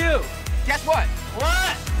there with you. Guess what?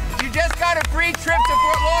 What? You just got a free trip to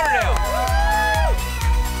Fort Lauderdale.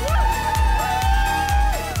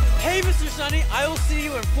 Hey, Mr. Sonny, I will see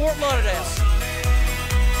you in Fort Lauderdale.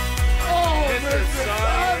 Oh, Mr.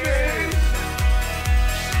 Sonny.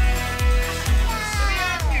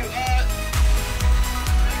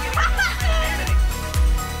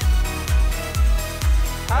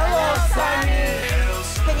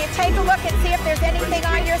 take a look and see if there's anything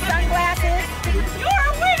on your sunglasses. You're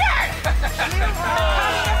a winner! You are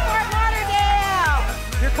coming to Fort Lauderdale.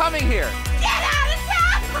 You're coming here. Get out of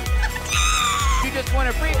town! You just won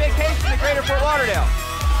a free vacation to Greater Fort Lauderdale.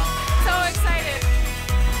 So excited.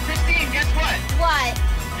 Christine, guess what? What?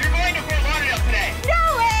 You're going to Fort Lauderdale today.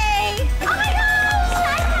 No way! Oh my gosh!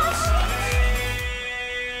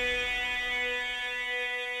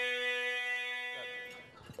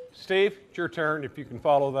 Steve, it's your turn if you can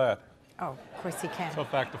follow that. Oh, of course he can.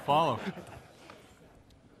 Tough act to follow.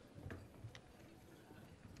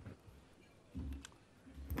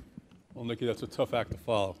 Well, Nikki, that's a tough act to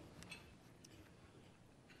follow.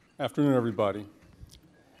 Afternoon, everybody.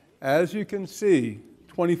 As you can see,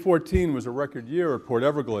 2014 was a record year at Port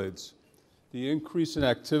Everglades. The increase in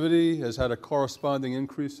activity has had a corresponding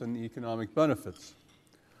increase in economic benefits.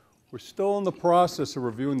 We're still in the process of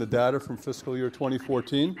reviewing the data from fiscal year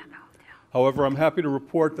 2014. However, I'm happy to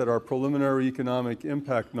report that our preliminary economic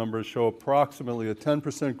impact numbers show approximately a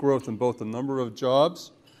 10% growth in both the number of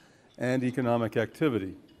jobs and economic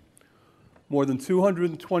activity. More than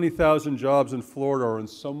 220,000 jobs in Florida are in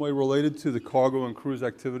some way related to the cargo and cruise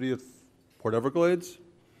activity at Port Everglades.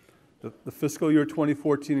 The fiscal year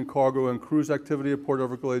 2014 cargo and cruise activity at Port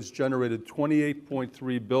Everglades generated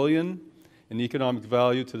 $28.3 billion in economic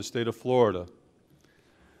value to the state of Florida.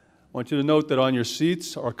 I want you to note that on your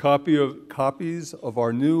seats are copies of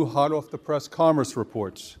our new hot-off-the-press commerce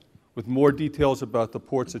reports with more details about the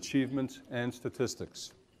port's achievements and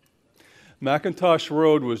statistics. McIntosh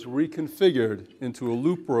Road was reconfigured into a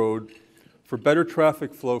loop road for better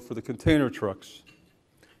traffic flow for the container trucks.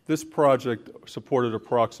 This project supported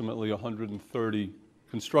approximately 130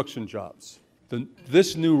 construction jobs.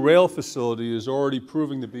 This new rail facility is already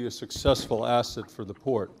proving to be a successful asset for the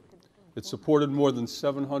port. It supported more than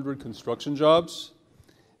 700 construction jobs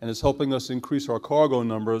and is helping us increase our cargo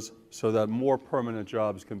numbers so that more permanent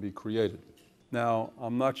jobs can be created. Now,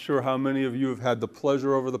 I'm not sure how many of you have had the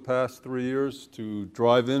pleasure over the past 3 years to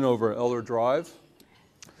drive in over Eller Drive,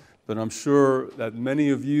 but I'm sure that many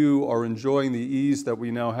of you are enjoying the ease that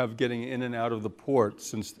we now have getting in and out of the port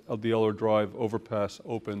since the Eller Drive overpass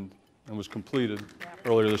opened and was completed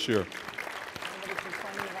earlier this year.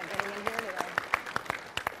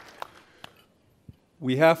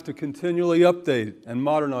 We have to continually update and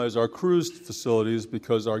modernize our cruise facilities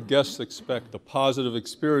because our guests expect a positive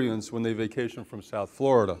experience when they vacation from South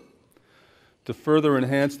Florida. To further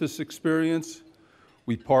enhance this experience,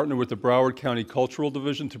 we partner with the Broward County Cultural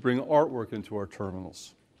Division to bring artwork into our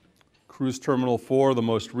terminals. Cruise Terminal 4, the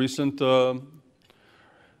most recent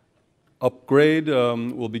upgrade,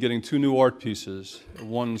 will be getting 2 new art pieces.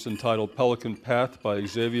 One's entitled Pelican Path by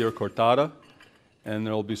Xavier Cortada, and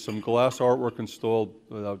there will be some glass artwork installed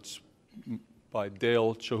by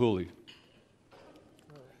Dale Chihuly.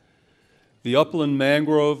 The Upland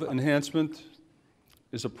Mangrove Enhancement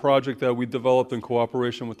is a project that we developed in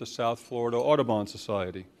cooperation with the South Florida Audubon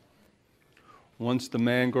Society. Once the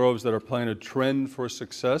mangroves that are planted trend for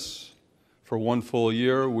success for 1 full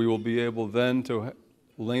year, we will be able then to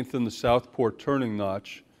lengthen the Southport turning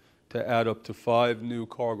notch to add up to 5 new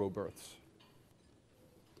cargo berths.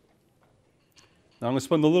 Now I'm going to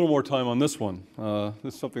spend a little more time on this one.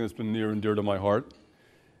 This is something that's been near and dear to my heart.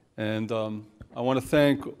 And I want to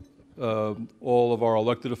thank all of our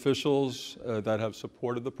elected officials that have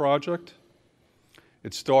supported the project.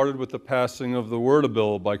 It started with the passing of the WRDA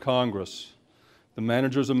bill by Congress. The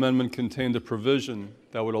manager's amendment contained a provision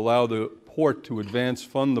that would allow the port to advance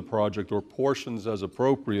fund the project or portions as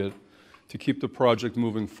appropriate to keep the project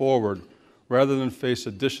moving forward, rather than face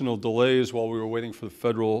additional delays while we were waiting for the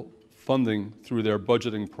federal funding through their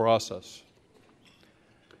budgeting process.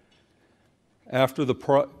 After the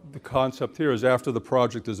concept here is after the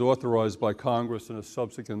project is authorized by Congress in a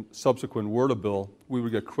subsequent WRDA bill, we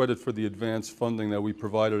would get credit for the advanced funding that we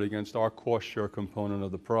provided against our cost share component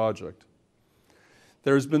of the project.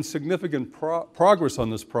 There has been significant progress on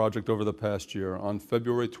this project over the past year. On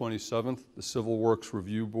February 27th, the Civil Works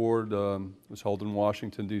Review Board was held in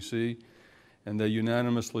Washington, D.C., and they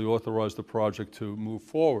unanimously authorized the project to move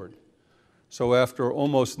forward. So after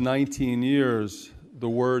almost 19 years, the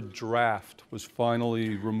word draft was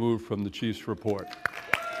finally removed from the chief's report.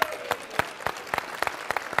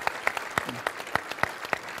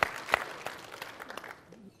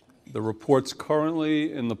 The report's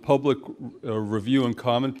currently in the public review and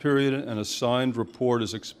comment period, and a signed report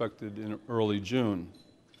is expected in early June.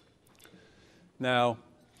 Now,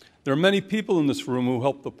 there are many people in this room who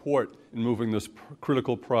helped the port in moving this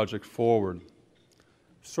critical project forward.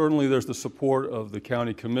 Certainly there's the support of the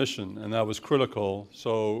County Commission, and that was critical.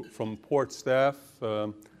 So from port staff,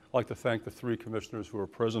 I'd like to thank the 3 commissioners who are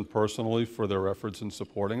present personally for their efforts in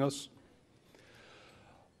supporting us.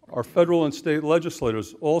 Our federal and state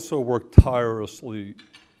legislators also worked tirelessly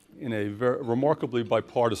in a remarkably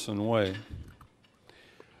bipartisan way.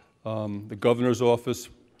 The governor's office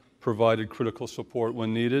provided critical support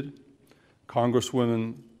when needed.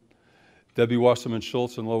 Congresswomen Debbie Wasserman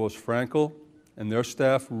Schultz and Lois Frankel and their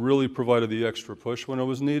staff really provided the extra push when it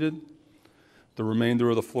was needed. The remainder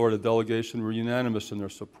of the Florida delegation were unanimous in their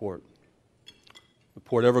support. The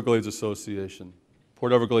Port Everglades Association,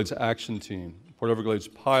 Port Everglades Action Team, Port Everglades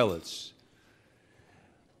Pilots,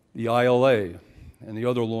 the ILA, and the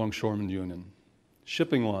other longshoremen union,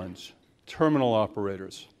 shipping lines, terminal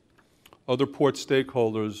operators, other port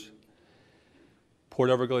stakeholders, Port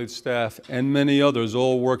Everglades staff, and many others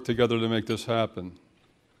all worked together to make this happen.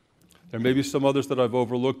 There may be some others that I've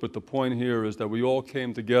overlooked, but the point here is that we all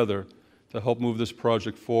came together to help move this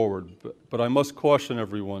project forward. But I must caution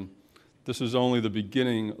everyone, this is only the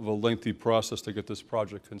beginning of a lengthy process to get this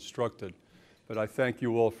project constructed. But I thank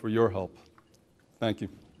you all for your help. Thank you.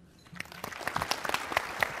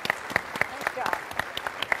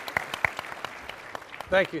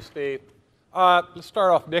 Thank you, Steve. Let's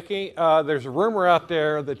start off, Nikki. There's a rumor out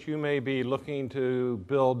there that you may be looking to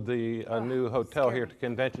build the new hotel here at the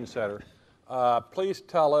Convention Center. Please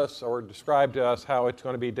tell us or describe to us how it's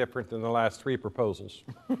going to be different than the last 3 proposals.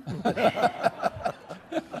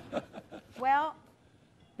 Well,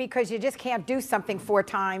 because you just can't do something 4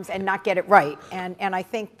 times and not get it right. And I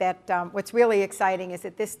think that what's really exciting is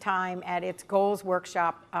at this time at its goals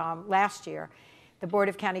workshop last year, the Board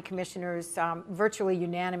of County Commissioners virtually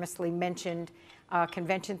unanimously mentioned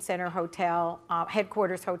Convention Center Hotel,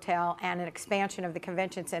 headquarters hotel, and an expansion of the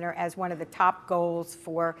Convention Center as one of the top goals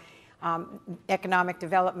for economic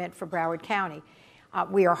development for Broward County.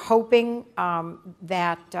 We are hoping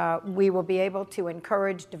that we will be able to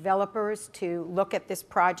encourage developers to look at this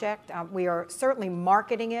project. We are certainly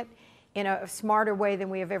marketing it in a smarter way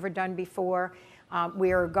than we have ever done before.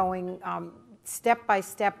 We are going step by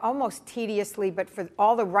step, almost tediously, but for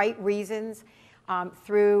all the right reasons,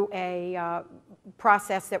 through a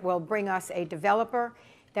process that will bring us a developer,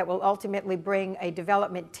 that will ultimately bring a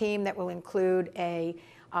development team that will include a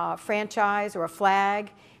franchise or a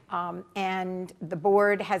flag, and the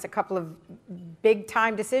board has a couple of big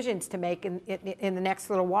time decisions to make in the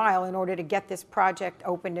next little while in order to get this project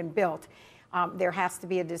opened and built. There has to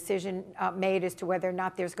be a decision made as to whether or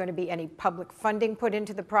not there's going to be any public funding put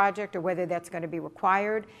into the project or whether that's going to be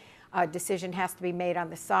required. A decision has to be made on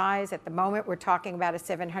the size. At the moment, we're talking about a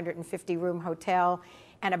 750-room hotel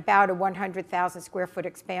and about a 100,000 square foot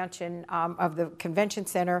expansion of the convention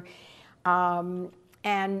center. And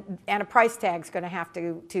a price tag is going to have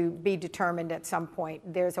to be determined at some point.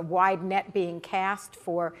 There's a wide net being cast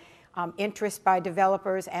for interest by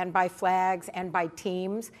developers and by flags and by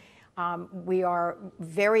teams. We are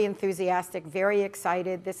very enthusiastic, very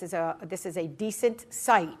excited. This is a decent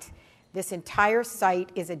site. This entire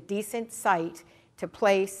site is a decent site to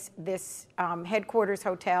place this headquarters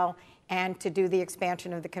hotel and to do the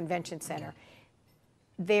expansion of the convention center.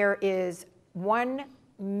 There are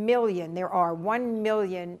 1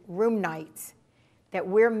 million room nights that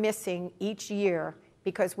we're missing each year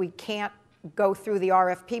because we can't go through the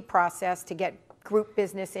RFP process to get group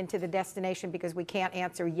business into the destination because we can't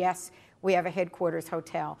answer, yes, we have a headquarters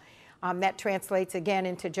hotel. That translates again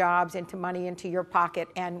into jobs, into money, into your pocket,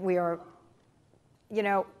 and we are, you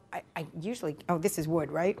know, I usually, oh, this is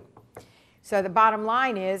wood, right? So the bottom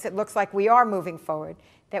line is it looks like we are moving forward,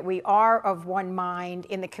 that we are of one mind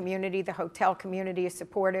in the community. The hotel community is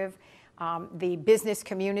supportive. The business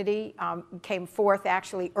community came forth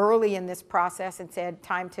actually early in this process and said,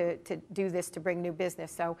 time to do this to bring new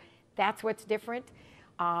business. So that's what's different.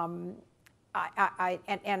 And I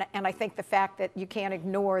think the fact that you can't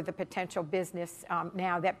ignore the potential business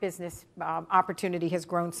now, that business opportunity has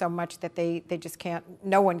grown so much that they just can't,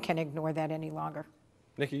 no one can ignore that any longer.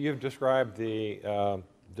 Nikki, you've described the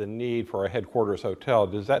need for a headquarters hotel.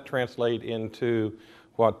 Does that translate into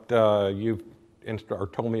what you've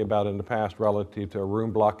told me about in the past relative to a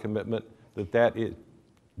room block commitment, that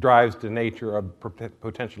drives the nature of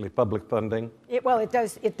potentially public funding? Well, it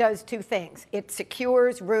does 2 things. It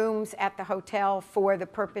secures rooms at the hotel for the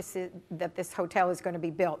purposes that this hotel is going to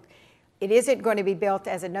be built. It isn't going to be built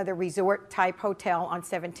as another resort-type hotel on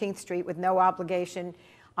 17th Street with no obligation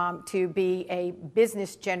to be a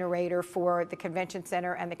business generator for the convention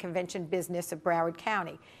center and the convention business of Broward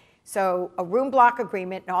County. So a room block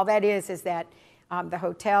agreement, and all that is that the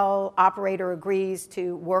hotel operator agrees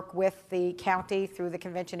to work with the county through the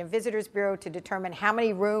Convention and Visitors Bureau to determine how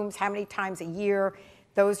many rooms, how many times a year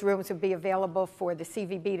those rooms would be available for the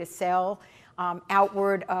CVB to sell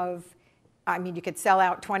outward of, I mean, you could sell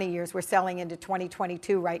out 20 years. We're selling into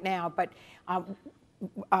 2022 right now, but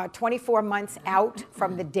 24 months out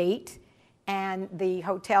from the date, and the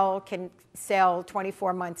hotel can sell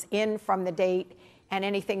 24 months in from the date, and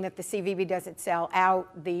anything that the CVB doesn't sell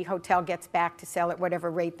out, the hotel gets back to sell at whatever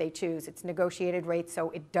rate they choose. It's negotiated rate, so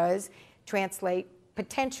it does translate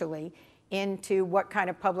potentially into what kind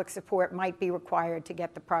of public support might be required to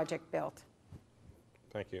get the project built.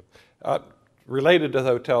 Thank you. Related to the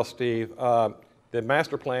hotel, Steve, the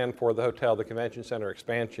master plan for the hotel, the convention center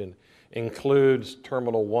expansion, includes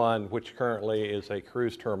Terminal 1, which currently is a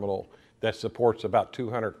cruise terminal that supports about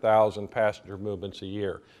 200,000 passenger movements a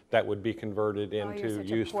year. That would be converted into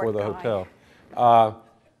use for the hotel.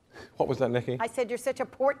 What was that, Nikki? I said you're such a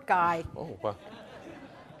port guy. Oh, well.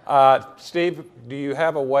 Steve, do you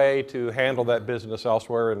have a way to handle that business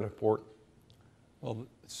elsewhere in the port? Well,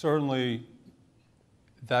 certainly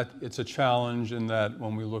that it's a challenge in that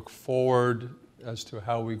when we look forward as to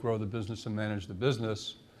how we grow the business and manage the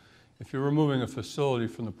business, if you're removing a facility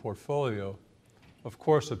from the portfolio, of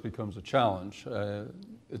course it becomes a challenge.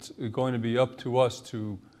 It's going to be up to us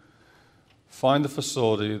to find the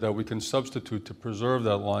facility that we can substitute to preserve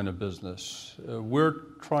that line of business. We're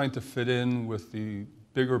trying to fit in with the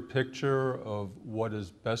bigger picture of what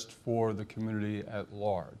is best for the community at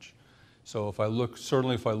large. So if I look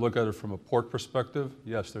at it from a port perspective,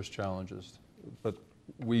 yes, there's challenges, but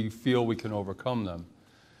we feel we can overcome them.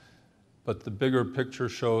 But the bigger picture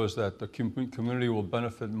shows that the community will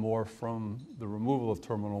benefit more from the removal of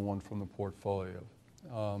Terminal 1 from the portfolio.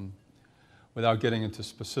 Without getting into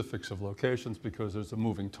specifics of locations, because there's a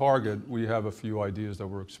moving target, we have a few ideas that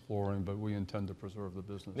we're exploring, but we intend to preserve the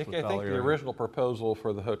business. Nikki, I think the original proposal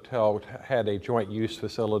for the hotel had a joint use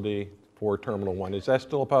facility for Terminal 1. Is that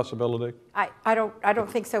still a possibility? I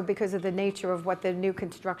don't think so, because of the nature of what the new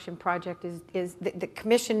construction project is. The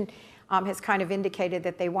commission has kind of indicated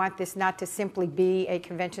that they want this not to simply be a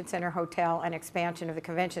convention center hotel and expansion of the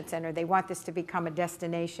convention center. They want this to become a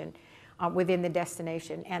destination within the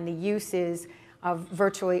destination. And the uses of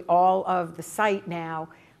virtually all of the site now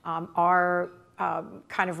are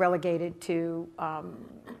kind of relegated to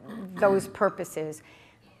those purposes.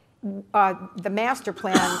 The master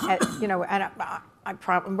plan, you know, and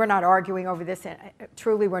we're not arguing over this, and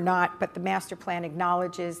truly we're not, but the master plan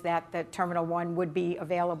acknowledges that the Terminal 1 would be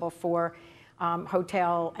available for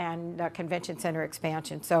hotel and convention center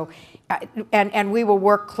expansion. So, and we will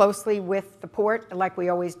work closely with the port, like we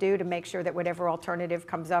always do, to make sure that whatever alternative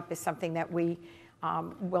comes up is something that we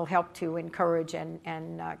will help to encourage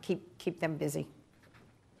and keep them busy.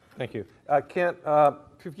 Thank you. Kent, a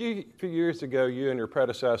few years ago, you and your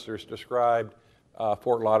predecessors described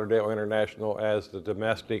Fort Lauderdale International as the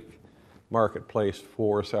domestic marketplace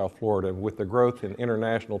for South Florida. With the growth in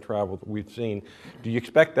international travel that we've seen, do you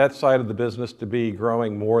expect that side of the business to be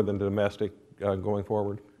growing more than domestic going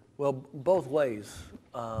forward? Well, both ways.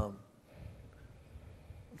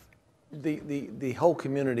 The whole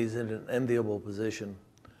community is in an enviable position.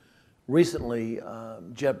 Recently,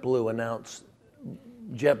 JetBlue announced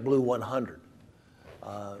JetBlue 100.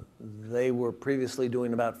 They were previously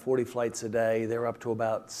doing about 40 flights a day. They're up to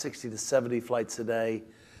about 60 to 70 flights a day.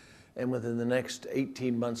 And within the next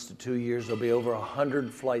 18 months to 2 years, there'll be over 100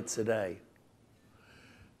 flights a day.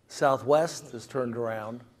 Southwest has turned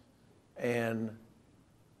around and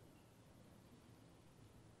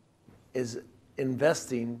is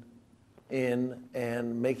investing in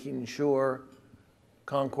and making sure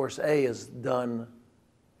Concourse A is done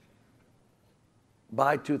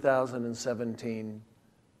by 2017,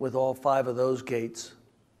 with all 5 of those gates,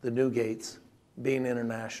 the new gates, being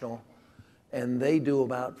international. And they do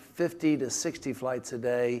about 50 to 60 flights a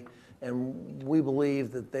day, and we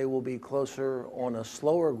believe that they will be closer on a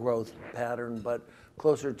slower growth pattern, but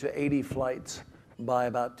closer to 80 flights by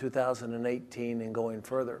about 2018 and going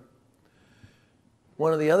further.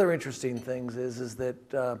 One of the other interesting things is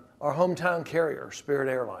that our hometown carrier, Spirit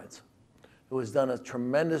Airlines, who has done a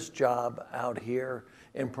tremendous job out here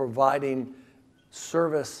in providing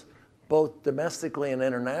service both domestically and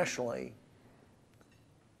internationally,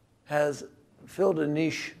 has filled a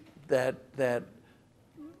niche that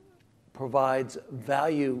provides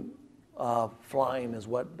value flying, is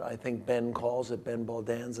what I think Ben calls it, Ben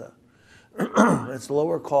Baldanza. It's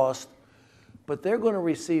lower cost, but they're going to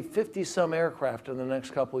receive 50-some aircraft in the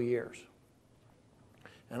next couple of years.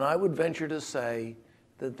 And I would venture to say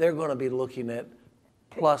that they're going to be looking at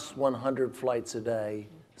plus 100 flights a day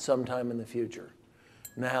sometime in the future.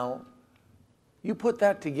 Now, you put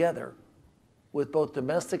that together with both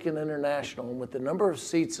domestic and international, and with the number of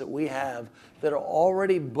seats that we have that are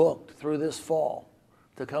already booked through this fall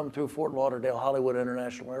to come through Fort Lauderdale Hollywood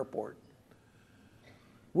International Airport,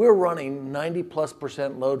 we're running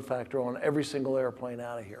 90+% load factor on every single airplane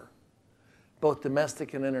out of here, both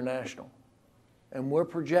domestic and international. And we're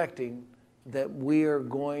projecting that we are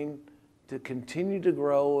going to continue to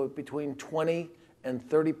grow between 20 and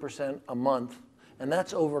 30% a month, and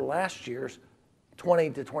that's over last year's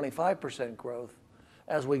 20 to 25% growth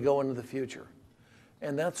as we go into the future.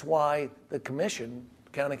 And that's why the commission,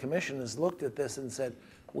 county commission, has looked at this and said,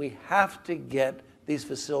 we have to get these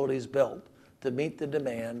facilities built to meet the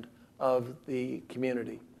demand of the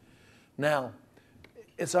community. Now,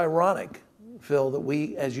 it's ironic, Phil, that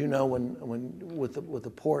we, as you know, with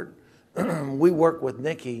the port, we work with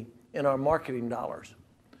Nikki in our marketing dollars.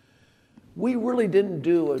 We really didn't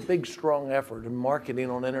do a big, strong effort in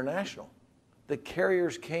marketing on international. The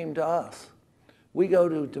carriers came to us. We go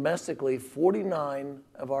to domestically 49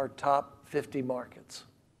 of our top 50 markets.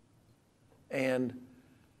 And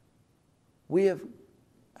we have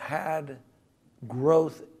had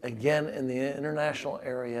growth again in the international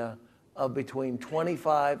area of between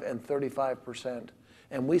 25 and 35%.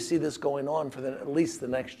 And we see this going on for at least the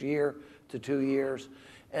next year to 2 years.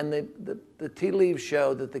 And the tea leaves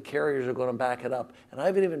show that the carriers are going to back it up. And I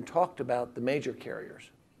haven't even talked about the major carriers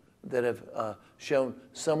that have shown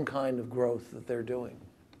some kind of growth that they're doing.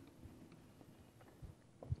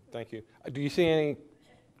 Thank you. Do you see any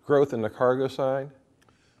growth in the cargo side?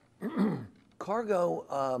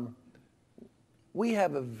 Cargo, we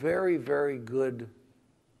have a very, very good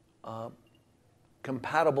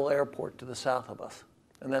compatible airport to the south of us,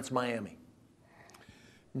 and that's Miami.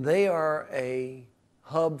 They are a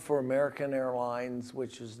hub for American Airlines,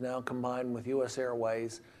 which is now combined with U.S.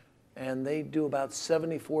 Airways, and they do about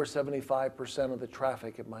 75% of the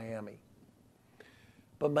traffic at Miami.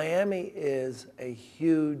 But Miami is a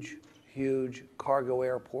huge, huge cargo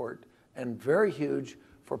airport and very huge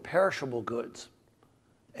for perishable goods.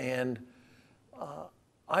 And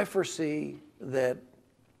I foresee that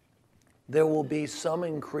there will be some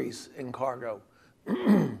increase in cargo.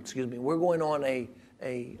 Excuse me. We're going on a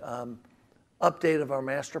update of our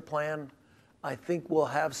master plan. I think we'll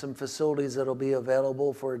have some facilities that'll be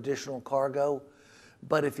available for additional cargo.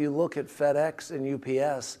 But if you look at FedEx and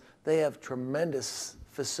UPS, they have tremendous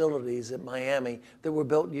facilities at Miami that were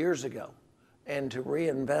built years ago. And to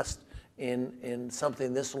reinvest in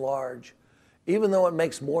something this large, even though it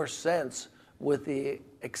makes more sense with the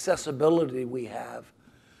accessibility we have,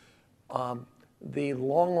 the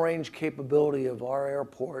long-range capability of our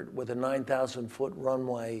airport with a 9,000-foot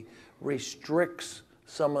runway restricts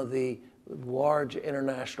some of the large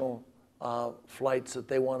international flights that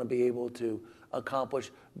they want to be able to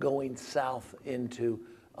accomplish going south into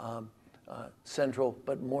Central,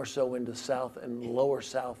 but more so into South and Lower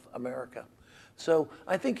South America. So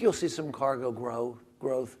I think you'll see some cargo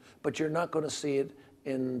growth, but you're not going to see it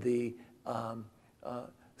in the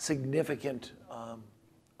significant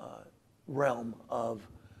realm of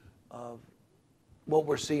what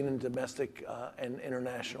we're seeing in domestic and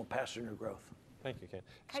international passenger growth. Thank you, Ken.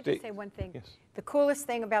 Can I just say one thing? Yes. The coolest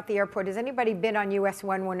thing about the airport, has anybody been on US-1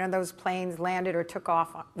 when one of those planes landed or took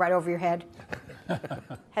off right over your head?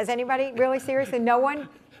 Has anybody? Really, seriously? No one?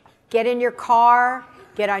 Get in your car,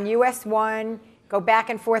 get on US-1, go back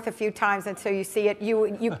and forth a few times until you see it.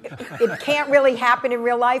 It can't really happen in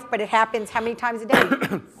real life, but it happens how many times a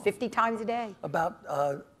day? 50 times a day. About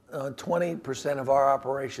 20% of our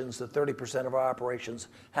operations to 30% of our operations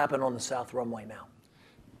happen on the south runway now.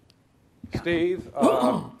 Steve,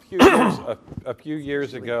 a few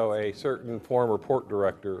years ago, a certain former port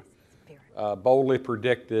director boldly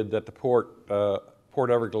predicted that the Port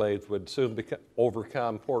Everglades would soon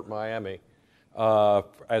overcome Port Miami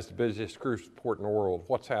as the busiest cruise port in the world.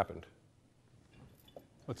 What's happened?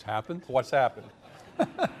 What's happened? What's happened?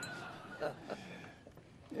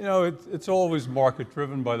 You know, it's always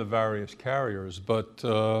market-driven by the various carriers, but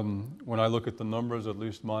when I look at the numbers, at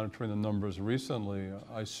least monitoring the numbers recently,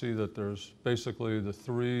 I see that there's basically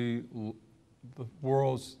the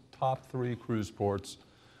world's top 3 cruise ports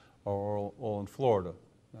are all in Florida,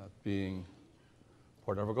 that being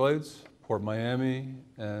Port Everglades, Port Miami,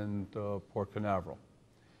 and Port Canaveral.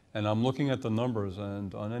 And I'm looking at the numbers,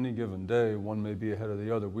 and on any given day, one may be ahead of the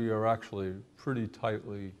other. We are actually pretty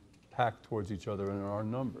tightly packed towards each other in our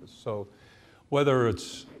numbers. So whether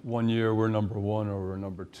it's one year we're number 1 or we're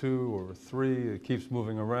number 2 or 3, it keeps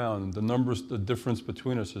moving around. The numbers, the difference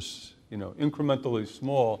between us is, you know, incrementally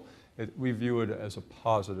small. We view it as a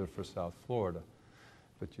positive for South Florida.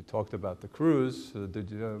 But you talked about the cruise,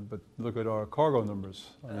 but look at our cargo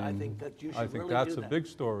numbers. I think that you should I think really that's do a that. big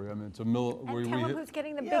story. I mean, it's a And tell him who's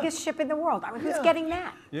getting the Yeah. biggest ship in the world. I mean, who's Yeah. getting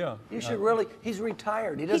that? Yeah. You should really, he's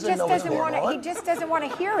retired. He He doesn't just know what's doesn't going want to. on. He just doesn't want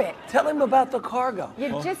to hear it. Tell him about the cargo.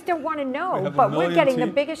 You just don't want to we know. have But a we're million getting the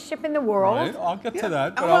te- biggest ship in the world. Right, I'll get to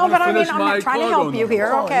that. But Well, I want but to I mean, finish I'm my not trying to cargo help you number.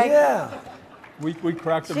 here. Oh, Okay. yeah. We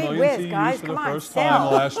cracked a Gee million whiz, TEUs guys, for come the on, first sell.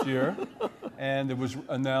 time last year, and it was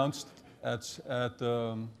announced at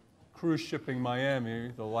Cruise Shipping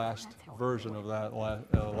Miami, the last version of that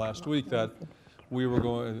last week, that we were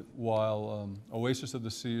going, while Oasis of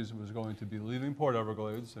the Seas was going to be leaving Port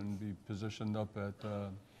Everglades and be positioned up at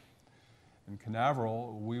in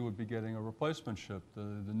Canaveral, we would be getting a replacement ship,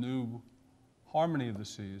 the new Harmony of the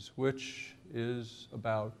Seas, which is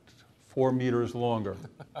about 4 meters longer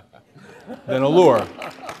than Allure.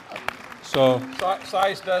 So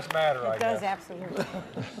Size does matter, I It does guess. absolutely.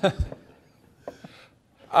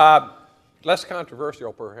 Less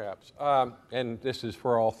controversial, perhaps, and this is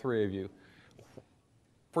for all three of you.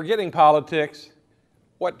 Forgetting politics,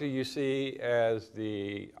 what do you see as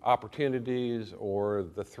the opportunities or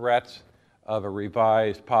the threats of a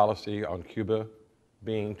revised policy on Cuba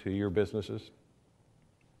being to your businesses?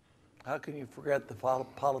 How can you forget the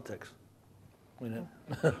politics? You know?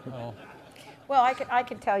 Well, I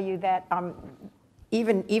could tell you that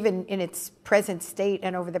even in its present state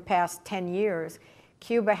and over the past 10 years,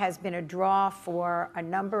 Cuba has been a draw for a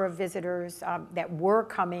number of visitors that were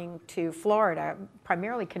coming to Florida,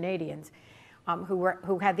 primarily Canadians,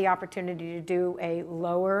 who had the opportunity to do a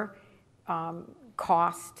lower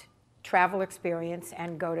cost travel experience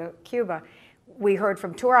and go to Cuba. We heard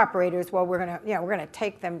from tour operators, well, we're gonna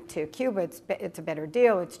take them to Cuba. It's a better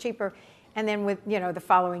deal. It's cheaper. And then with the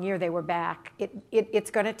following year they were back. It's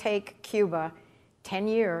going to take Cuba 10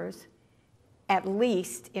 years at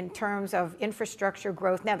least in terms of infrastructure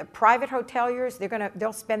growth. Now the private hoteliers,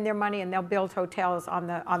 they'll spend their money and they'll build hotels on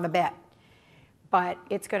the bet. But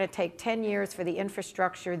it's going to take 10 years for the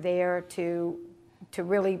infrastructure there to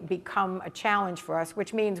really become a challenge for us,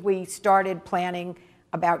 which means we started planning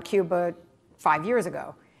about Cuba 5 years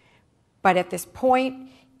ago. But at this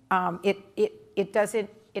point, it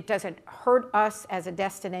doesn't hurt us as a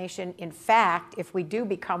destination. In fact, if we do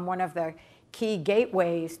become one of the key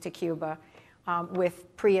gateways to Cuba,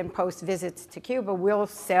 with pre and post visits to Cuba, we'll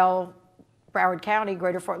sell Broward County,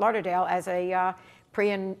 Greater Fort Lauderdale as a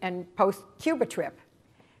pre and post Cuba trip.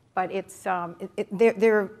 But it's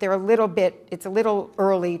they're a little bit. It's a little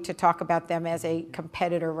early to talk about them as a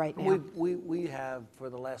competitor right now. We have for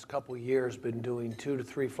the last couple of years been doing 2 to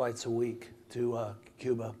 3 flights a week to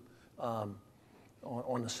Cuba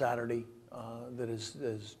on a Saturday that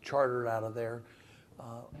is chartered out of there.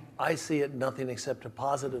 I see it nothing except a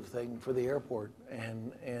positive thing for the airport,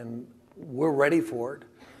 and we're ready for it.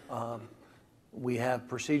 We have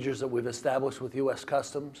procedures that we've established with U.S.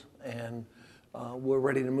 Customs, and we're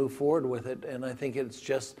ready to move forward with it. And I think it's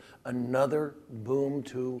just another boom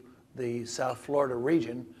to the South Florida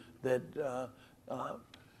region that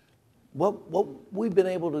what we've been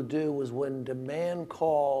able to do is when demand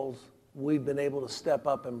calls, we've been able to step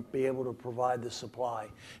up and be able to provide the supply.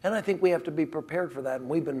 And I think we have to be prepared for that, and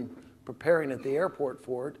we've been preparing at the airport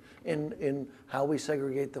for it in how we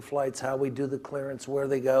segregate the flights, how we do the clearance, where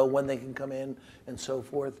they go, when they can come in, and so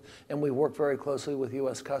forth. And we work very closely with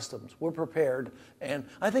U.S. Customs. We're prepared, and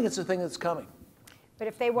I think it's a thing that's coming. But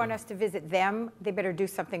if they want us to visit them, they better do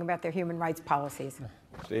something about their human rights policies.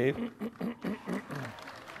 Steve?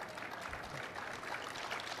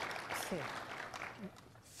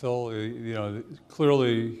 Phil,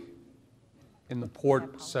 clearly in the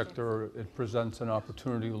port sector, it presents an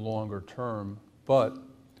opportunity longer term,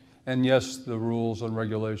 and yes, the rules and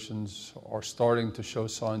regulations are starting to show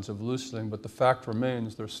signs of loosening, but the fact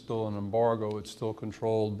remains there's still an embargo. It's still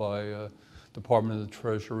controlled by Department of the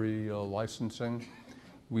Treasury licensing.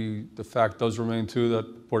 The fact does remain too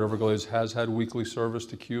that Port Everglades has had weekly service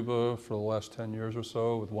to Cuba for the last 10 years or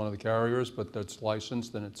so with one of the carriers, but that's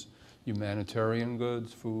licensed and it's humanitarian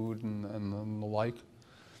goods, food, and the like.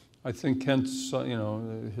 I think Kent's,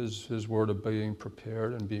 his word of being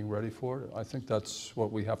prepared and being ready for it, I think that's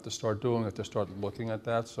what we have to start doing, have to start looking at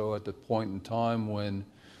that. So at the point in time when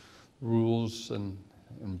rules and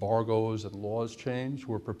embargoes and laws change,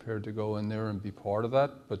 we're prepared to go in there and be part of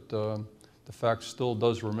that. But the fact still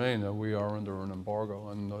does remain that we are under an embargo,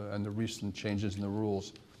 and the recent changes in the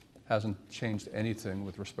rules hasn't changed anything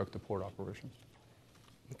with respect to port operations.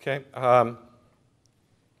 Okay.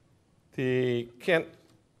 Kent,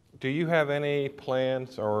 do you have any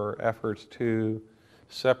plans or efforts to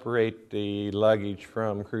separate the luggage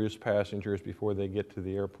from cruise passengers before they get to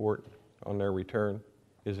the airport on their return?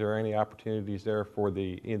 Is there any opportunities there for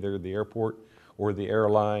either the airport or the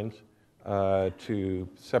airlines to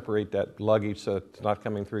separate that luggage so it's not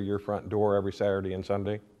coming through your front door every Saturday and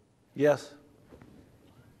Sunday? Yes.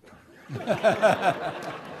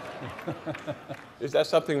 Is that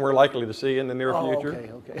something we're likely to see in the near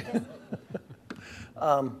future? Okay.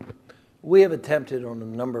 We have attempted on a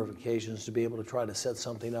number of occasions to be able to try to set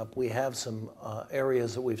something up. We have some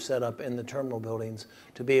areas that we've set up in the terminal buildings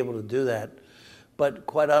to be able to do that. But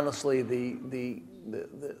quite honestly, the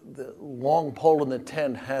long pole in the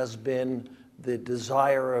tent has been the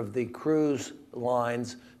desire of the cruise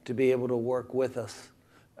lines to be able to work with us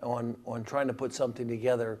on trying to put something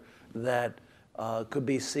together that could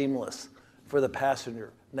be seamless for the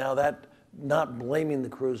passenger. Now, that, not blaming the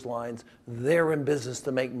cruise lines, they're in business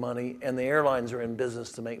to make money, and the airlines are in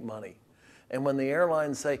business to make money. And when the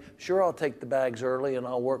airlines say, sure, I'll take the bags early and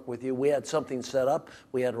I'll work with you, we had something set up.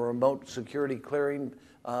 We had a remote security clearing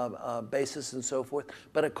basis and so forth,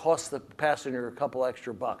 but it costs the passenger a couple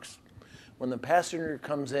extra bucks. When the passenger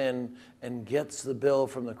comes in and gets the bill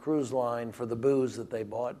from the cruise line for the booze that they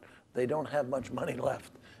bought, they don't have much money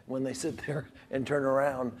left when they sit there and turn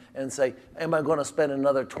around and say, am I going to spend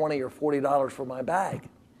another $20 or $40 for my bag?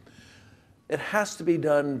 It has to be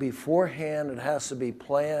done beforehand, it has to be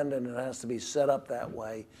planned, and it has to be set up that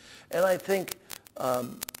way. And I think out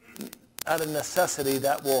of necessity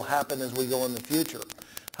that will happen as we go in the future.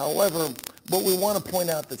 However, what we want to point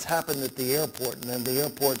out that's happened at the airport, and then the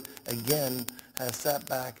airport again has sat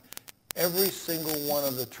back, every single one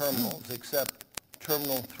of the terminals except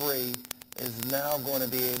Terminal 3 is now going to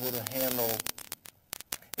be able to handle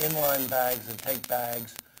inline bags and take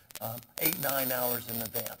bags 8-9 hours in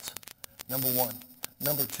advance. Number one.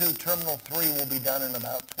 Number two, Terminal 3 will be done in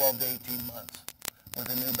about 12 to 18 months with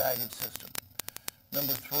a new baggage system.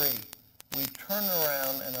 Number three, we've turned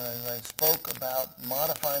around, and as I spoke about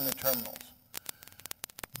modifying the terminals,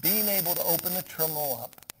 being able to open the terminal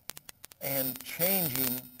up and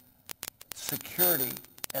changing security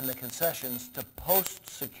and the concessions to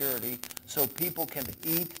post-security so people can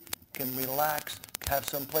eat, can relax, have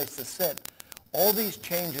some place to sit. All these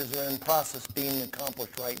changes are in process being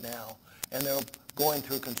accomplished right now, and they're going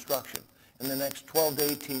through construction. In the next 12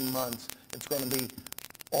 to 18 months, it's going to be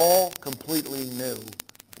all completely new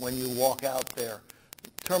when you walk out there.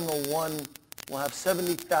 Terminal 1 will have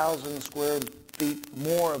 70,000 square feet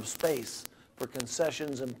more of space for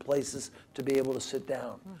concessions and places to be able to sit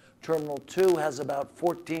down. Terminal 2 has about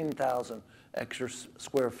 14,000 extra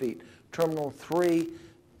square feet. Terminal 3,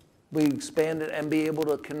 we expanded and be able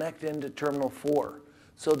to connect into Terminal 4.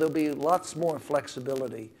 So there'll be lots more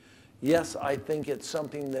flexibility. Yes, I think it's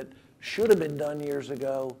something that should have been done years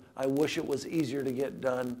ago. I wish it was easier to get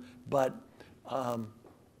done, but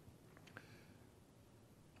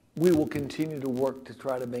we will continue to work to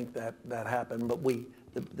try to make that happen. But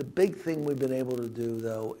the big thing we've been able to do,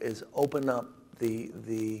 though, is open up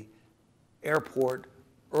the airport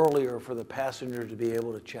earlier for the passenger to be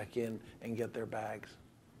able to check in and get their bags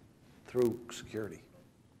through security.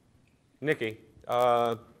 Nikki,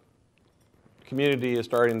 community is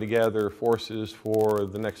starting to gather forces for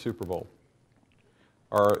the next Super Bowl.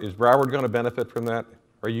 Is Broward going to benefit from that?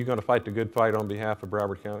 Are you going to fight the good fight on behalf of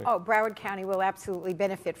Broward County? Oh, Broward County will absolutely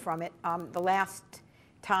benefit from it. The last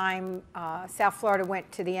time South Florida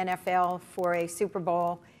went to the NFL for a Super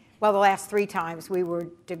Bowl, well, the last 3 times we were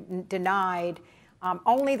denied.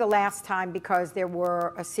 Only the last time because there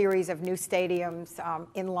were a series of new stadiums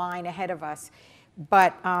in line ahead of us.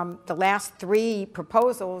 But the last 3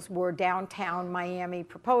 proposals were downtown Miami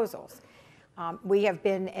proposals. We have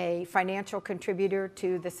been a financial contributor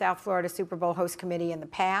to the South Florida Super Bowl Host Committee in the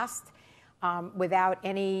past without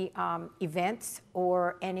any events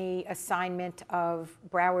or any assignment of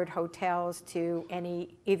Broward hotels to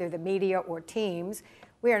either the media or teams.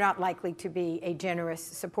 We are not likely to be a generous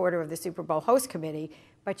supporter of the Super Bowl Host Committee,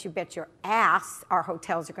 but you bet your ass our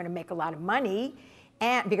hotels are going to make a lot of money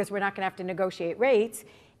because we're not going to have to negotiate rates.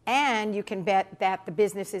 And you can bet that the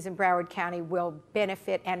businesses in Broward County will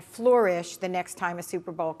benefit and flourish the next time a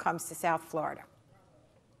Super Bowl comes to South Florida.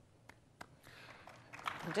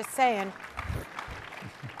 I'm just saying.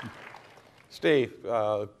 Steve,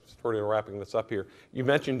 sort of wrapping this up here, you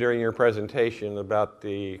mentioned during your presentation about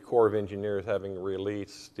the Corps of Engineers having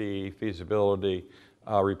released the feasibility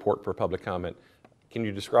report for public comment. Can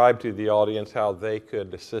you describe to the audience how they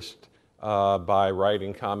could assist by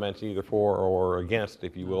writing comments either for or against,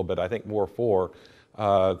 if you will, but I think more for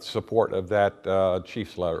support of that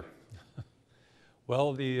chief's letter?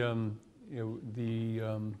 Well, the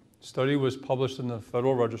study was published in the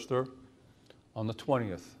Federal Register on the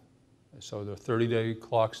 20th. So the 30-day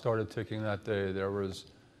clock started ticking that day. There's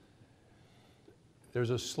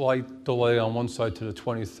a slight delay on one side to the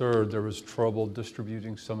 23rd. There was trouble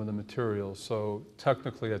distributing some of the materials. So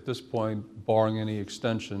technically at this point, barring any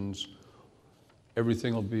extensions,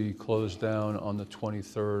 everything will be closed down on the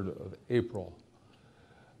 23rd of April.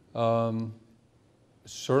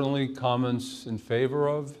 Certainly comments in favor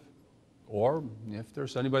of, or if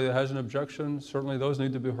there's anybody that has an objection, certainly those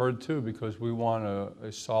need to be heard too, because we want a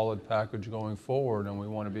solid package going forward and we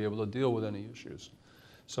want to be able to deal with any issues.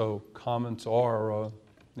 So comments are,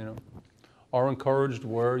 are encouraged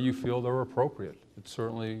where you feel they're appropriate. It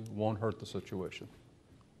certainly won't hurt the situation.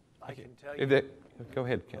 I can tell you. Go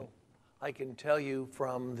ahead, Ken. I can tell you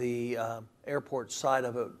from the airport side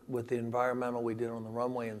of it, with the environmental we did on the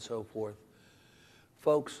runway and so forth,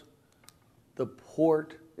 folks, the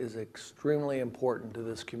port is extremely important to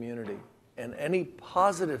this community, and any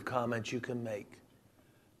positive comments you can make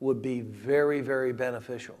would be very, very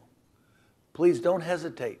beneficial. Please don't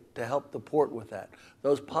hesitate to help the port with that.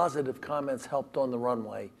 Those positive comments helped on the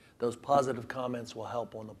runway. Those positive comments will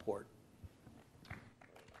help on the port.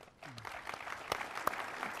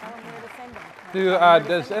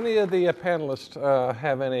 Does any of the panelists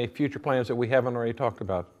have any future plans that we haven't already talked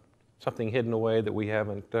about? Something hidden away that we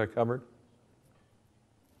haven't covered?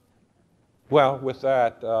 Well, with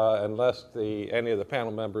that, unless any of the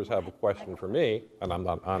panel members have a question for me, and I'm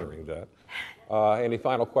not honoring that, any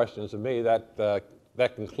final questions of me,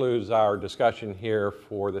 that concludes our discussion here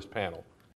for this panel.